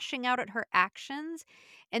lashing out at her actions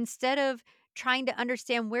instead of trying to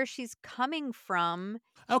understand where she's coming from.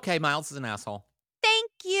 Okay, Miles is an asshole.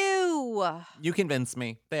 Thank you. You convinced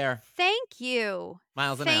me. There. Thank you.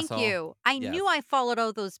 Miles an Thank asshole. you. I knew Yes. I followed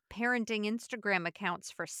all those parenting Instagram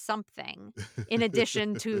accounts for something in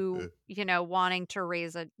addition to, wanting to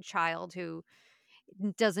raise a child who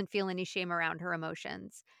doesn't feel any shame around her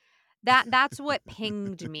emotions. That's what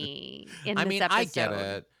pinged me in I this mean, I get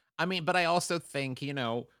episode. it. I mean, but I also think,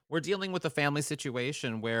 we're dealing with a family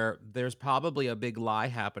situation where there's probably a big lie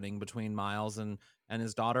happening between Miles and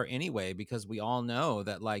his daughter anyway, because we all know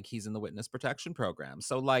that like he's in the witness protection program.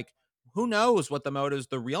 So like who knows what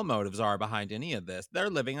the real motives are behind any of this? They're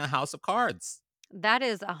living in a house of cards. That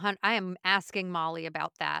is I am asking Molly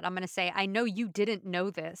about that. I'm gonna say, "I know you didn't know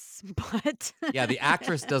this, but" Yeah, the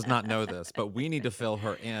actress does not know this, but we need to fill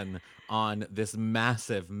her in on this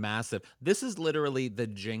massive, massive. This is literally the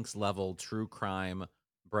Jinx level true crime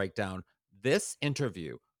breakdown. This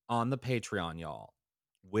interview on the Patreon, y'all,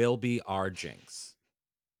 will be our Jinx.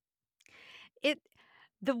 It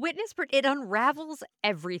the it unravels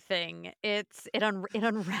everything. It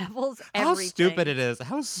unravels How stupid everything. it is.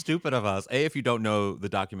 How stupid of us. If you don't know the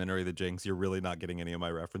documentary The Jinx, you're really not getting any of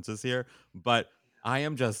my references here. But I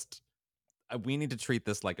am just we need to treat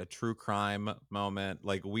this like a true crime moment.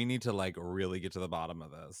 Like we need to like really get to the bottom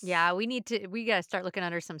of this. Yeah, we gotta start looking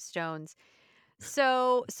under some stones.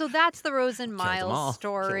 So that's the Rose and Killed them Miles all. Killed them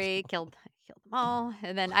story. all. Killed them all.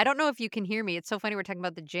 And then I don't know if you can hear me. It's so funny we're talking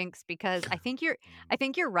about the Jinx because I think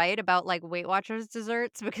you're right about like Weight Watchers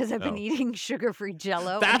desserts because I've been Oh. eating sugar-free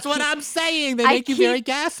jello and That's what I'm saying. They I make you keep very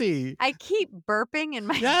gassy. I keep burping in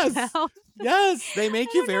my Yes. mouth. Yes. They I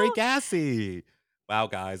make you don't very know. gassy. Wow,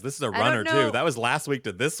 guys. This is a I don't runner, too. know. That was last week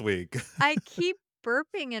to this week. I keep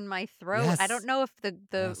burping in my throat. I don't Yes. know if the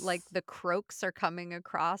like Yes. the croaks are coming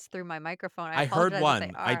across through my microphone. I I heard apologize if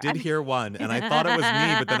they one. I are. did hear one, and I thought it was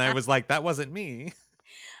me, but then I was like, that wasn't me.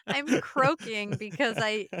 I'm croaking because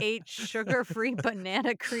I ate sugar-free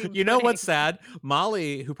banana cream You know what's pudding. sad?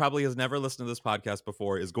 Molly, who probably has never listened to this podcast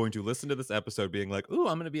before, is going to listen to this episode being like, ooh,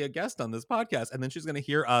 I'm going to be a guest on this podcast. And then she's going to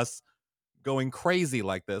hear us going crazy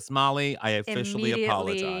like this. Molly, I officially Immediately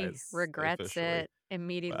apologize. regrets Officially. it.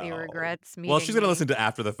 Immediately Well, regrets well, she's meeting going to me. listen to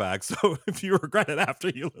after the fact. So if you regret it after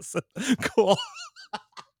you listen, cool.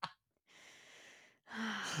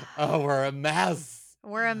 Oh, we're a mess.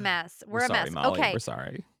 We're a mess. We're We're a sorry, mess. Molly. We're Okay.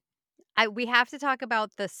 sorry. We have to talk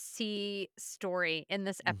about the C story in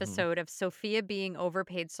this Hmm. episode of Sophia being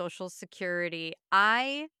overpaid Social Security.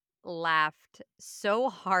 I laughed so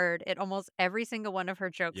hard at almost every single one of her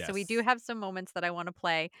jokes. So we do Yes. have some moments that I want to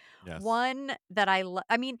play. Yes. One that I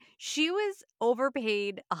mean, she was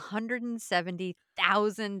overpaid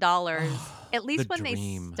 $170,000 at The least when they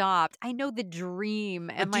dream. stopped. I know, the dream.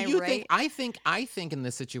 But Am do I you think right? I think in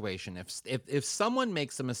this situation, if someone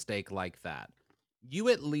makes a mistake like that, you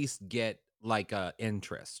at least get like a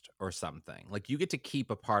interest or something. Like you get to keep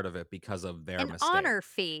a part of it because of their An mistake. honor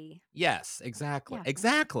fee. Yes, exactly. Yeah.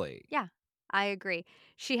 Exactly. Yeah, I agree.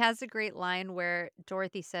 She has a great line where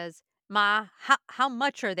Dorothy says, "Ma, how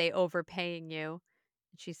much are they overpaying you?"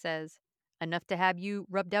 And she says, "Enough to have you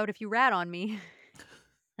rubbed out if you rat on me."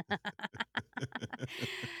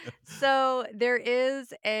 So there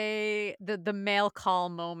is the mail call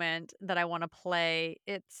moment that I want to play.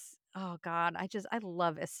 It's, oh God, I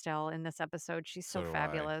love Estelle in this episode. She's So so do I.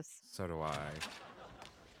 fabulous. So do I.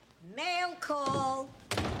 Mail call.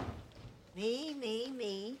 Me, me,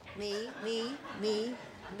 me, me, me,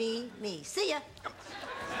 me, me. See ya.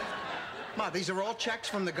 Ma, these are all checks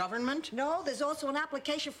from the government? No, there's also an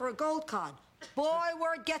application for a gold card. Boy,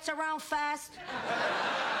 word gets around fast.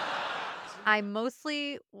 I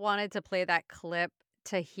mostly wanted to play that clip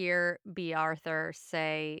to hear B. Arthur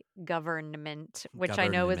say government, which I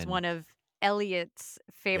know is one Government. of Elliot's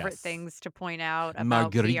favorite Yes. things to point out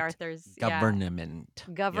about B. Marguerite. Arthur's, yeah, Government.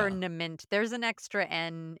 Yeah. government. There's an extra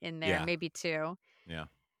N in there, Yeah. maybe two. Yeah.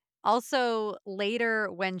 Also,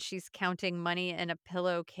 later when she's counting money in a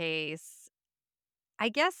pillowcase, I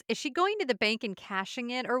guess, is she going to the bank and cashing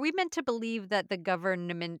it? Or are we meant to believe that the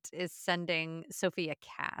government is sending Sophia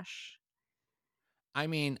cash? I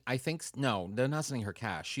mean, I think no, they're not sending her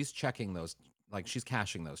cash. She's checking those, like she's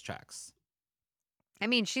cashing those checks. I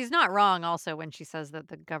mean, she's not wrong also when she says that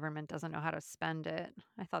the government doesn't know how to spend it.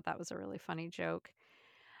 I thought that was a really funny joke.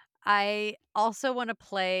 I also want to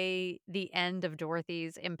play the end of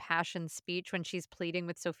Dorothy's impassioned speech when she's pleading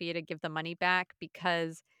with Sophia to give the money back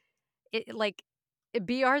because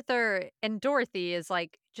B. Arthur and Dorothy is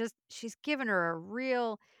like, just she's given her a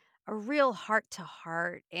real heart to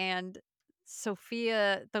heart, and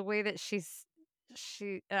Sophia, the way that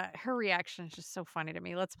her reaction is just so funny to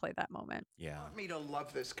me. Let's play that moment. Yeah. Taught me to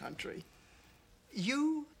love this country.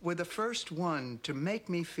 You were the first one to make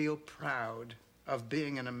me feel proud of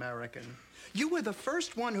being an American. You were the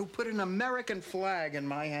first one who put an American flag in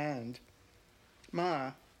my hand.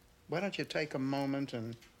 Ma, why don't you take a moment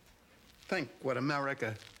and think what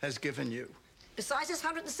America has given you? Besides this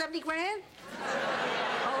 170 grand?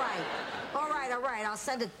 All right. I'll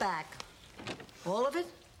send it back. All of it?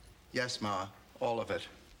 Yes, Ma, all of it.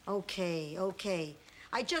 Okay.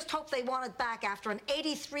 I just hope they want it back after an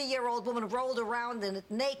 83-year-old woman rolled around in it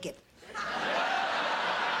naked.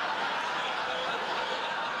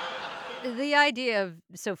 The idea of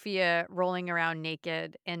Sophia rolling around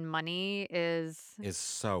naked in money is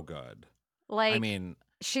So good. I like mean,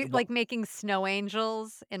 she wh- like making snow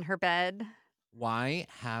angels in her bed. why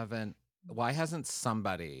hasn't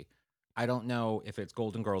somebody, I don't know if it's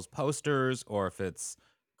Golden Girls posters or if it's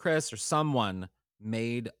Chris or someone,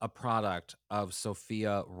 made a product of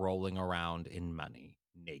Sophia rolling around in money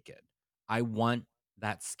naked. I want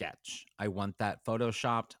that sketch. I want that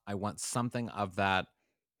photoshopped. I want something of that.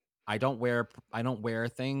 I don't wear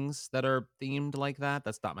things that are themed like that.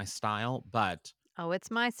 That's not my style, but Oh,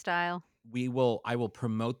 it's my style. I will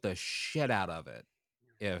promote the shit out of it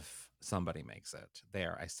if somebody makes it.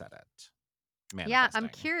 There, I said it. Yeah, I'm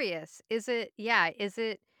Manifesting. curious.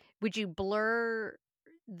 Would you blur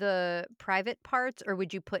the private parts or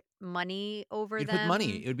would you put money over You'd put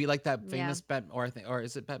money. them? It would be like that Yeah. famous Bet, or I think, or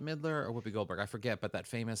is it Bette Midler or Whoopi Goldberg? I forget, but that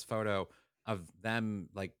famous photo of them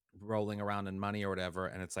like rolling around in money or whatever,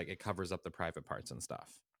 and it's like it covers up the private parts and stuff.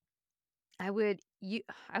 I was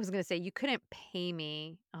gonna say you couldn't pay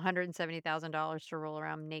me $170,000 to roll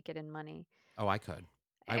around naked in money. Oh, I could.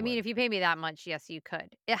 I I mean, would. if you pay me that much, yes, you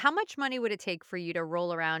could. How much money would it take for you to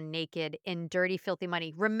roll around naked in dirty, filthy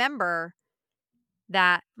money? Remember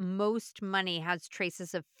that most money has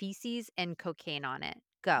traces of feces and cocaine on it.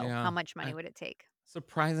 Go. How Yeah. much money would it take?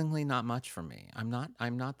 Surprisingly not much for me. I'm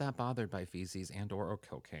not that bothered by feces and or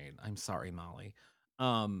cocaine. I'm sorry, Molly.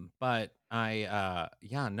 But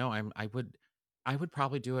yeah, no, I would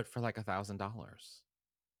probably do it for like $1,000.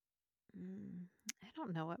 I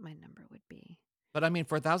don't know what my number would be. But I mean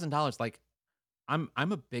for $1,000, like I'm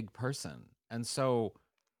a big person. And so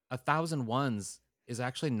 1,001s is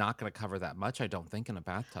actually not gonna cover that much, I don't think, in a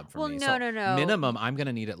bathtub for Well, me. no, So no, no. minimum, I'm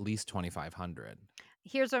gonna need at least 2,500.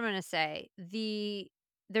 Here's what I'm gonna say.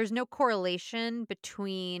 there's no correlation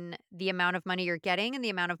between the amount of money you're getting and the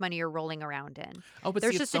amount of money you're rolling around in. Oh, but see,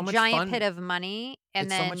 There's it's just a so much giant pit fun. of money, and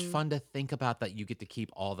It's so much then fun to think about that you get to keep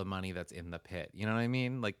all the money that's in the pit. You know what I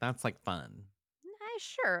mean? Like that's like fun.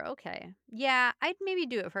 sure, okay. Yeah, I'd maybe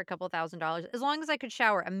do it for a couple $1,000 as long as I could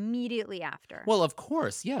shower immediately after. Well, of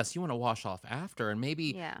course, yes, you want to wash off after, and maybe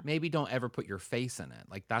Yeah. maybe don't ever put your face in it.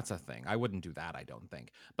 Like that's a thing. I wouldn't do that, I don't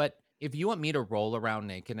think. But if you want me to roll around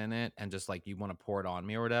naked in it and just like you want to pour it on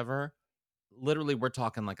me or whatever, literally we're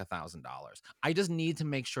talking like $1,000. I just need to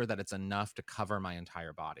make sure that it's enough to cover my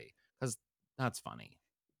entire body because that's funny.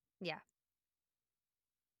 Yeah.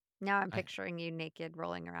 Now I'm I picturing you naked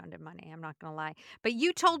rolling around in money. I'm not going to lie. But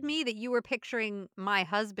you told me that you were picturing my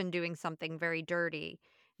husband doing something very dirty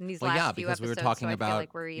in these Well, yeah, last few because we were episodes, so talking I feel about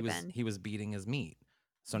like we're even. he was beating his meat.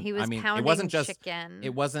 So He I was mean, pounding it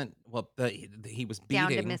chicken wasn't well he was down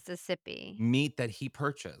to beating Mississippi. meat that he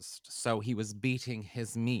purchased. So he was beating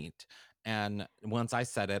his meat. And once I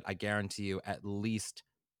said it, I guarantee you at least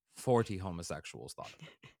 40 homosexuals thought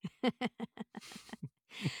of it.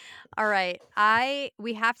 All right.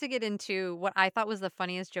 We have to get into what I thought was the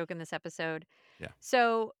funniest joke in this episode. Yeah.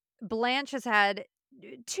 So Blanche has had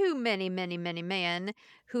too many, many, many men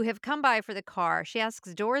who have come by for the car. She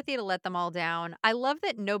asks Dorothy to let them all down. I love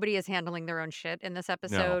that nobody is handling their own shit in this No.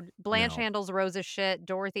 episode. Blanche No. handles Rose's shit.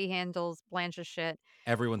 Dorothy handles Blanche's shit.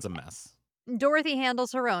 Everyone's a mess. Dorothy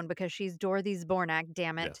handles her own because she's Dorothy's Bornak,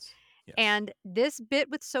 damn it. Yes. Yes. And this bit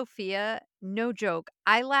with Sophia, no joke,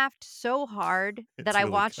 I laughed so hard that It's I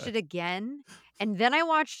really watched good. it again, and then I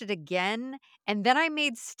watched it again, and then I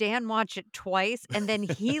made Stan watch it twice, and then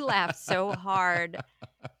he laughed so hard.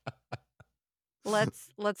 Let's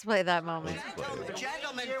play that moment.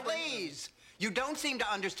 Gentlemen, please. You don't seem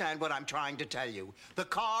to understand what I'm trying to tell you. The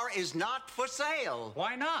car is not for sale.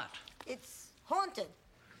 Why not? It's haunted.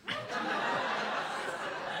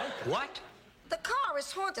 What? The car is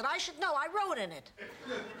haunted. I should know. I rode in it.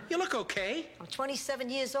 You look okay. I'm 27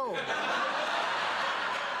 years old.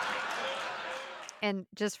 And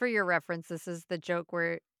just for your reference, this is the joke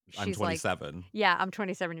where I'm she's like, 27. yeah, I'm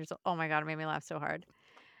 27 years old. Oh my God, it made me laugh so hard.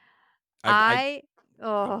 I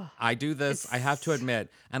I do this, I have to admit,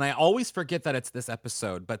 and I always forget that it's this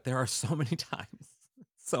episode, but there are so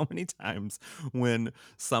many times when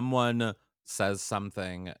someone says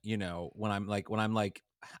something, you know, when I'm like,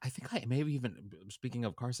 I think I may have even, speaking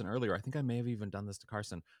of Carson earlier, I think I may have even done this to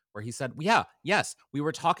Carson, where he said, yeah, yes, we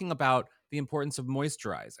were talking about the importance of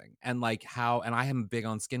moisturizing and like how, and I am big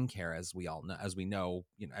on skincare, as we all know, as we know,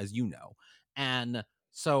 you know, as you know. And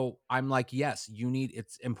so I'm like, yes,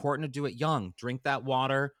 it's important to do it young. Drink that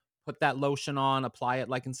water, put that lotion on, apply it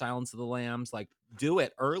like in Silence of the Lambs, like do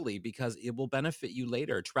it early because it will benefit you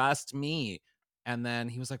later. Trust me. And then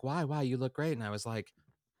he was like, why? Why? You look great. And I was like,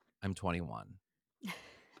 I'm 21.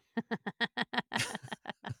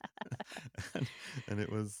 and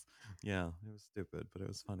it was, yeah, it was stupid, but it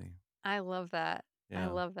was funny. I love that. I Yeah.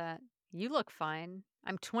 love that. You look fine.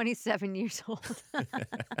 I'm 27 years old.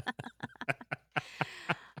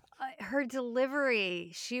 Her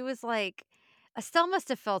delivery, she was like, Estelle must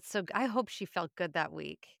have felt so. I hope she felt good that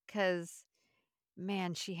week because,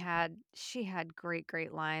 man, she had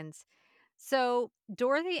great lines. So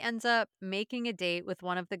Dorothy ends up making a date with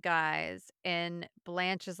one of the guys, and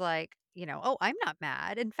Blanche is like, oh, I'm not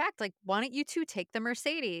mad. In fact, like, why don't you two take the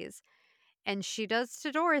Mercedes? And she does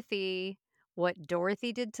to Dorothy what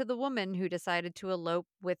Dorothy did to the woman who decided to elope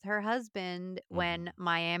with her husband when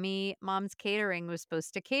Miami Mom's Catering was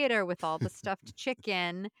supposed to cater with all the stuffed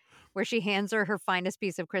chicken, where she hands her finest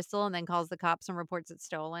piece of crystal and then calls the cops and reports it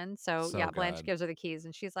stolen. So, So yeah, Blanche good. gives her the keys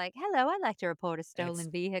and she's like, hello, I'd like to report a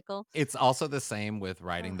stolen vehicle. It's also the same with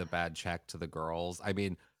writing the bad check to the girls. I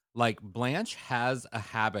mean, like Blanche has a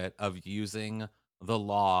habit of using the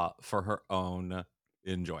law for her own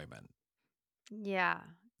enjoyment. Yeah.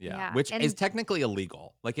 Yeah, which is And technically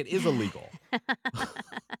illegal. Like it is illegal.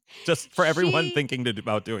 Just for everyone thinking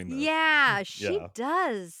about doing this. Yeah, she Yeah.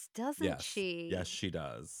 does, doesn't Yes. she? Yes, she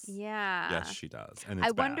does. Yeah. Yes, she does. And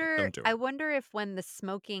it's bad. wonder Don't do I it. wonder if when the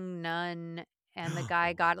smoking nun and the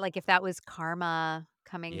guy got, like, if that was karma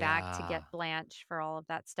coming back to Yeah. get Blanche for all of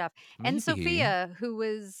that stuff. And Maybe. Sophia, who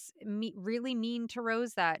was really mean to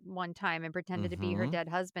Rose that one time and pretended to be her Mhm. dead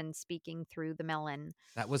husband speaking through the melon.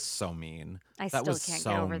 That was so mean. I That still was can't so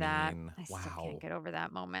get over that. mean. I still Wow. can't get over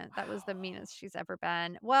that moment. That was the meanest she's ever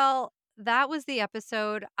been. Well, that was the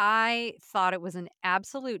episode. I thought it was an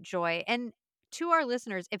absolute joy. And to our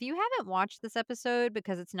listeners, if you haven't watched this episode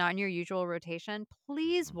because it's not in your usual rotation,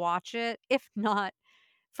 please watch it. If not,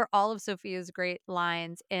 for all of Sophia's great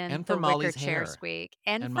lines in And for the wicker Molly's chair hair. squeak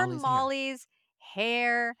and And for Molly's hair. Molly's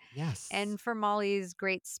hair, Yes. and for Molly's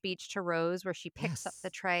great speech to Rose, where she picks up the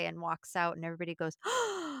Yes. tray and walks out, and everybody goes,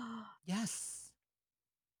 Yes.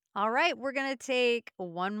 All right, we're going to take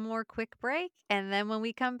one more quick break. And then when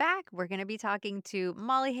we come back, we're going to be talking to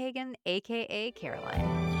Molly Hagan, AKA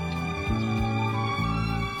Caroline.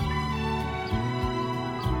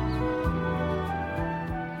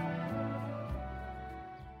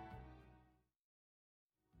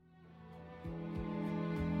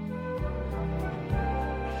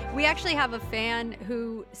 We actually have a fan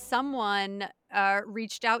who someone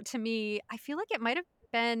reached out to me. I feel like it might have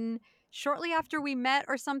been shortly after we met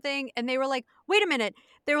or something. And they were like, wait a minute.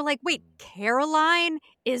 They were like, wait, Caroline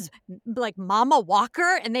is like Mama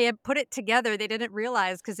Walker? And they had put it together. They didn't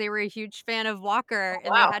realize because they were a huge fan of Walker and they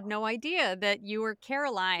Wow. had no idea that you were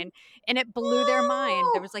Caroline. And it blew their mind.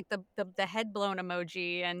 There Oh. was like the head blown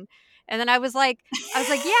emoji. And then I was like,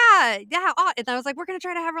 yeah. And I was like, we're going to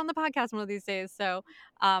try to have her on the podcast one of these days. So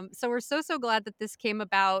we're so glad that this came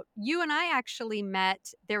about. You and I actually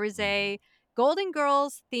met. There was a Golden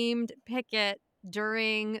Girls themed picket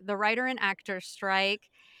during the writer and actor strike.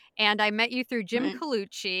 And I met you through Jim Right.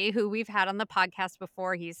 Colucci, who we've had on the podcast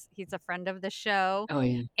before. He's a friend of the show. Oh,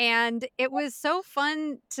 yeah. And it was so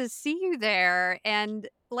fun to see you there. And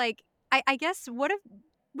like, I guess what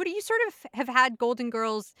do you sort of have had Golden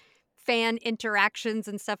Girls fan interactions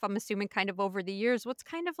and stuff, I'm assuming kind of over the years. What's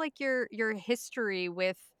kind of like your history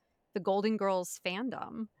with the Golden Girls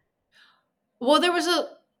fandom? Well, there was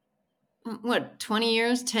what, 20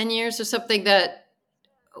 years, 10 years or something that,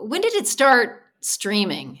 when did it start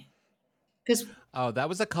streaming? Because, Oh, that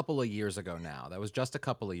was a couple of years ago now. That was just a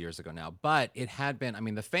couple of years ago now. But it had been, I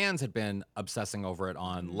mean, the fans had been obsessing over it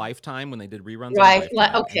on Lifetime when they did reruns on right,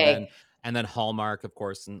 Lifetime. okay. And then Hallmark, of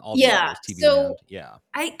course, and all the Yeah. others, TV So Land. Yeah.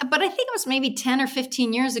 but I think it was maybe 10 or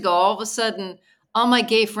 15 years ago, all of a sudden, all my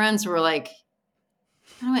gay friends were like,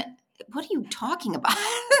 I went, what are you talking about?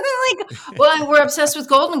 Like, well, we're obsessed with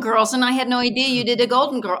Golden Girls, and I had no idea you did a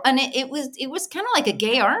Golden Girl. And it was kind of like a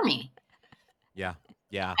gay army. Yeah.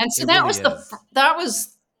 Yeah. And so It really is. that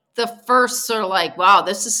was the first sort of like, wow,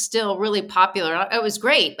 this is still really popular. It was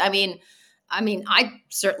great. I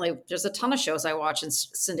certainly, there's a ton of shows I watch in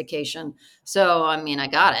syndication. So, I mean, I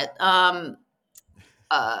got it.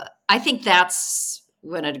 I think that's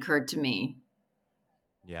when it occurred to me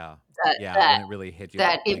Yeah. that Yeah. that When it really hit you,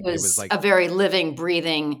 that it like, it was was like, a very living,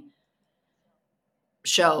 breathing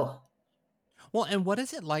show. well, and what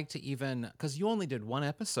is it like to even, because you only did one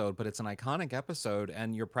episode, but it's an iconic episode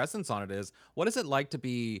and your presence on it is, what is it like to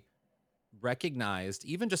be recognized,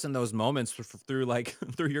 even just in those moments through like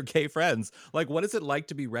through your gay friends? Like, what is it like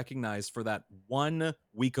to be recognized for that 1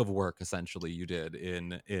 week of work essentially you did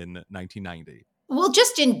in 1990? Well,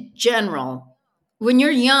 just in general, when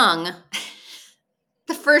you're young,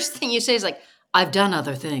 the first thing you say is like, I've done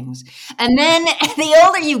other things. And then the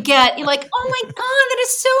older you get, you're like, oh my God, that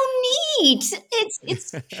is so neat.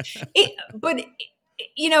 But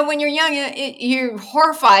when you're young, you're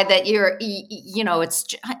horrified that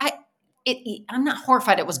I'm not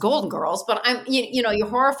horrified it was Golden Girls, but you're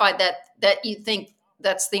horrified that you think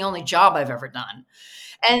that's the only job I've ever done.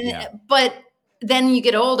 Yeah. But then you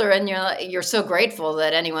get older and you're so grateful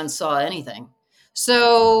that anyone saw anything.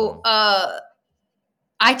 So,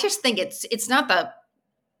 I just think it's not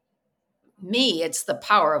it's the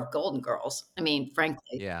power of Golden Girls. I mean,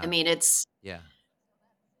 frankly, Yeah. it's Yeah.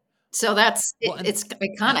 so Well, it's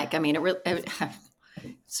iconic. I mean, it really.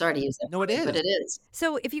 Sorry to use that no, it word, but is. it is.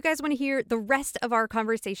 So if you guys want to hear the rest of our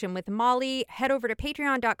conversation with Molly, head over to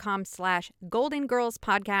patreon.com/Golden Girls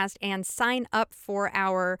Podcast and sign up for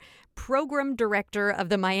our program director of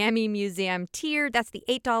the Miami Museum tier. That's the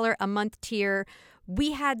 $8 a month tier.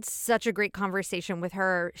 We had such a great conversation with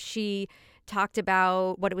her. She talked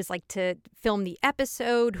about what it was like to film the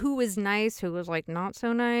episode, who was nice, who was like not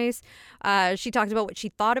so nice. She talked about what she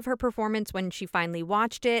thought of her performance when she finally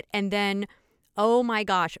watched it. And then, oh my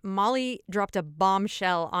gosh, Molly dropped a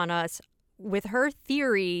bombshell on us with her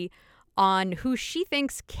theory on who she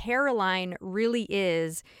thinks Caroline really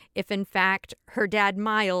is, if in fact her dad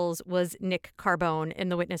Miles was Nick Carbone in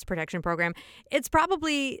the Witness Protection Program. It's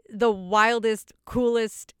probably the wildest,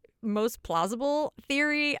 coolest, most plausible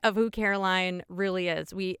theory of who Caroline really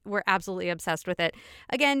is. We're absolutely obsessed with it.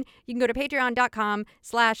 Again, you can go to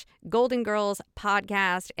patreon.com/Golden Girls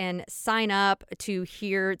Podcast and sign up to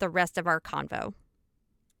hear the rest of our convo.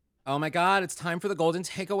 Oh my God, it's time for the golden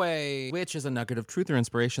takeaway, which is a nugget of truth or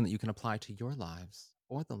inspiration that you can apply to your lives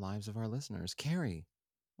or the lives of our listeners. Carrie,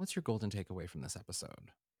 what's your golden takeaway from this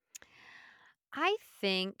episode? I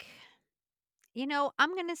think,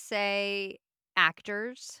 I'm going to say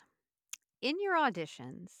actors in your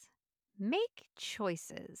auditions, make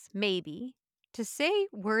choices, maybe, to say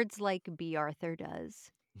words like B. Arthur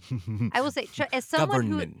does. I will say,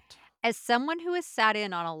 Government. as someone who has sat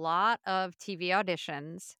in on a lot of TV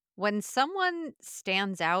auditions, when someone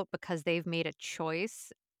stands out because they've made a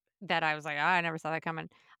choice that I was like, I never saw that coming,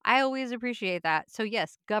 I always appreciate that. So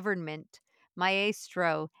yes, government,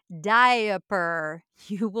 maestro, diaper.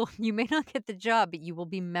 You may not get the job, but you will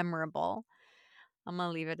be memorable. I'm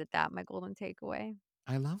gonna leave it at that. My golden takeaway.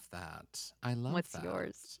 I love that. I love What's that.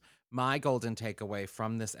 yours? My golden takeaway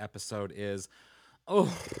from this episode is,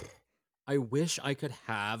 oh, I wish I could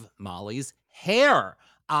have Molly's hair.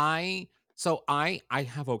 I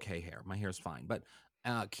have okay hair. My hair's fine, but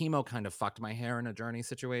chemo kind of fucked my hair in a journey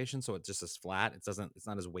situation, so it just is flat. It's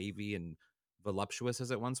not as wavy and voluptuous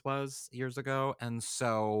as it once was years ago. And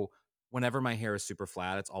so whenever my hair is super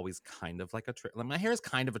flat, it's always kind of like my hair is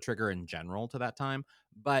kind of a trigger in general to that time.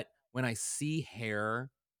 But when I see hair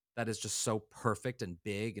that is just so perfect and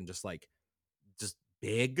big and just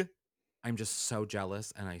big, I'm just so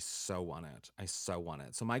jealous and I so want it. I so want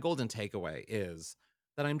it. So my golden takeaway is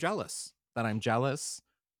that I'm jealous. That I'm jealous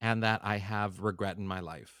and that I have regret in my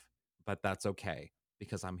life. But that's okay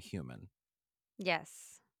because I'm human.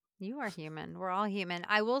 Yes, you are human. We're all human.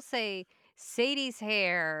 I will say Sadie's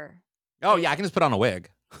hair Oh is yeah, I can just put on a wig.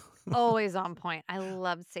 always on point. I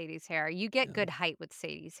love Sadie's hair. You get Yeah. good height with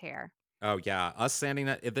Sadie's hair. Oh yeah, us standing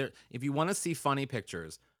that if you want to see funny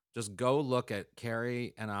pictures, just go look at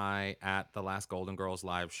Carrie and I at the last Golden Girls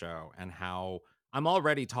live show and how I'm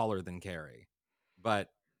already taller than Carrie.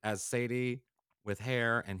 But as Sadie with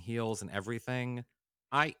hair and heels and everything,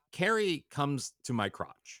 Carrie comes to my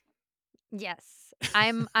crotch. Yes.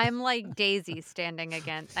 I'm like Daisy standing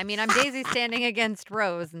against I'm Daisy standing against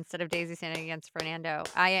Rose instead of Daisy standing against Fernando.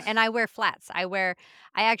 I wear flats. I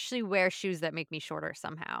actually wear shoes that make me shorter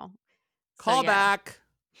somehow. So Call yeah. back.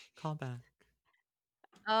 Call back.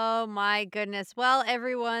 Oh my goodness. Well,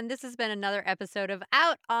 everyone, this has been another episode of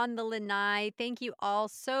Out on the Lanai. Thank you all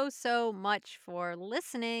so much for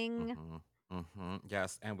listening.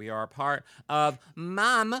 Yes, and we are a part of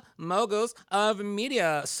Mom Moguls of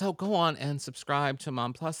Media. So go on and subscribe to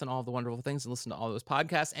Mom Plus and all the wonderful things and listen to all those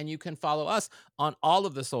podcasts. And you can follow us on all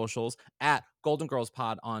of the socials at Golden Girls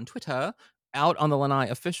Pod on Twitter, Out on the Lanai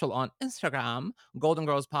Official on Instagram, Golden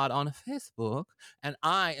Girls Pod on Facebook, and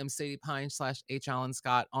I am Sadie Pine /H. Allen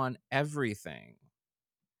Scott on everything.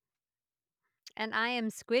 And I am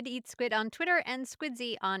Squid Eats Squid on Twitter and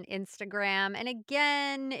Squidsy on Instagram. And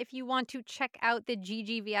again, if you want to check out the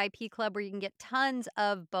GGVIP Club where you can get tons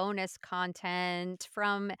of bonus content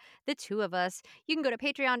from the two of us, you can go to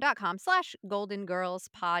patreon.com/Golden Girls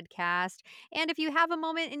Podcast. And if you have a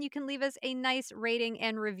moment and you can leave us a nice rating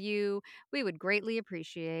and review, we would greatly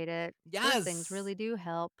appreciate it. Yes. Those things really do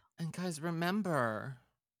help. And guys, remember,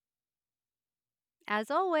 as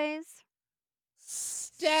always,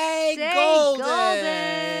 Stay golden.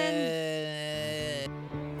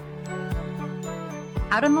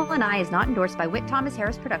 Out on the Lanai is not endorsed by Whit Thomas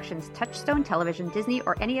Harris Productions, Touchstone Television, Disney,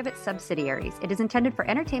 or any of its subsidiaries. It is intended for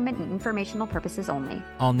entertainment and informational purposes only.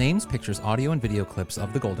 All names, pictures, audio, and video clips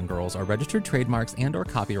of the Golden Girls are registered trademarks and/or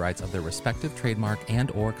copyrights of their respective trademark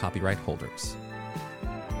and/or copyright holders.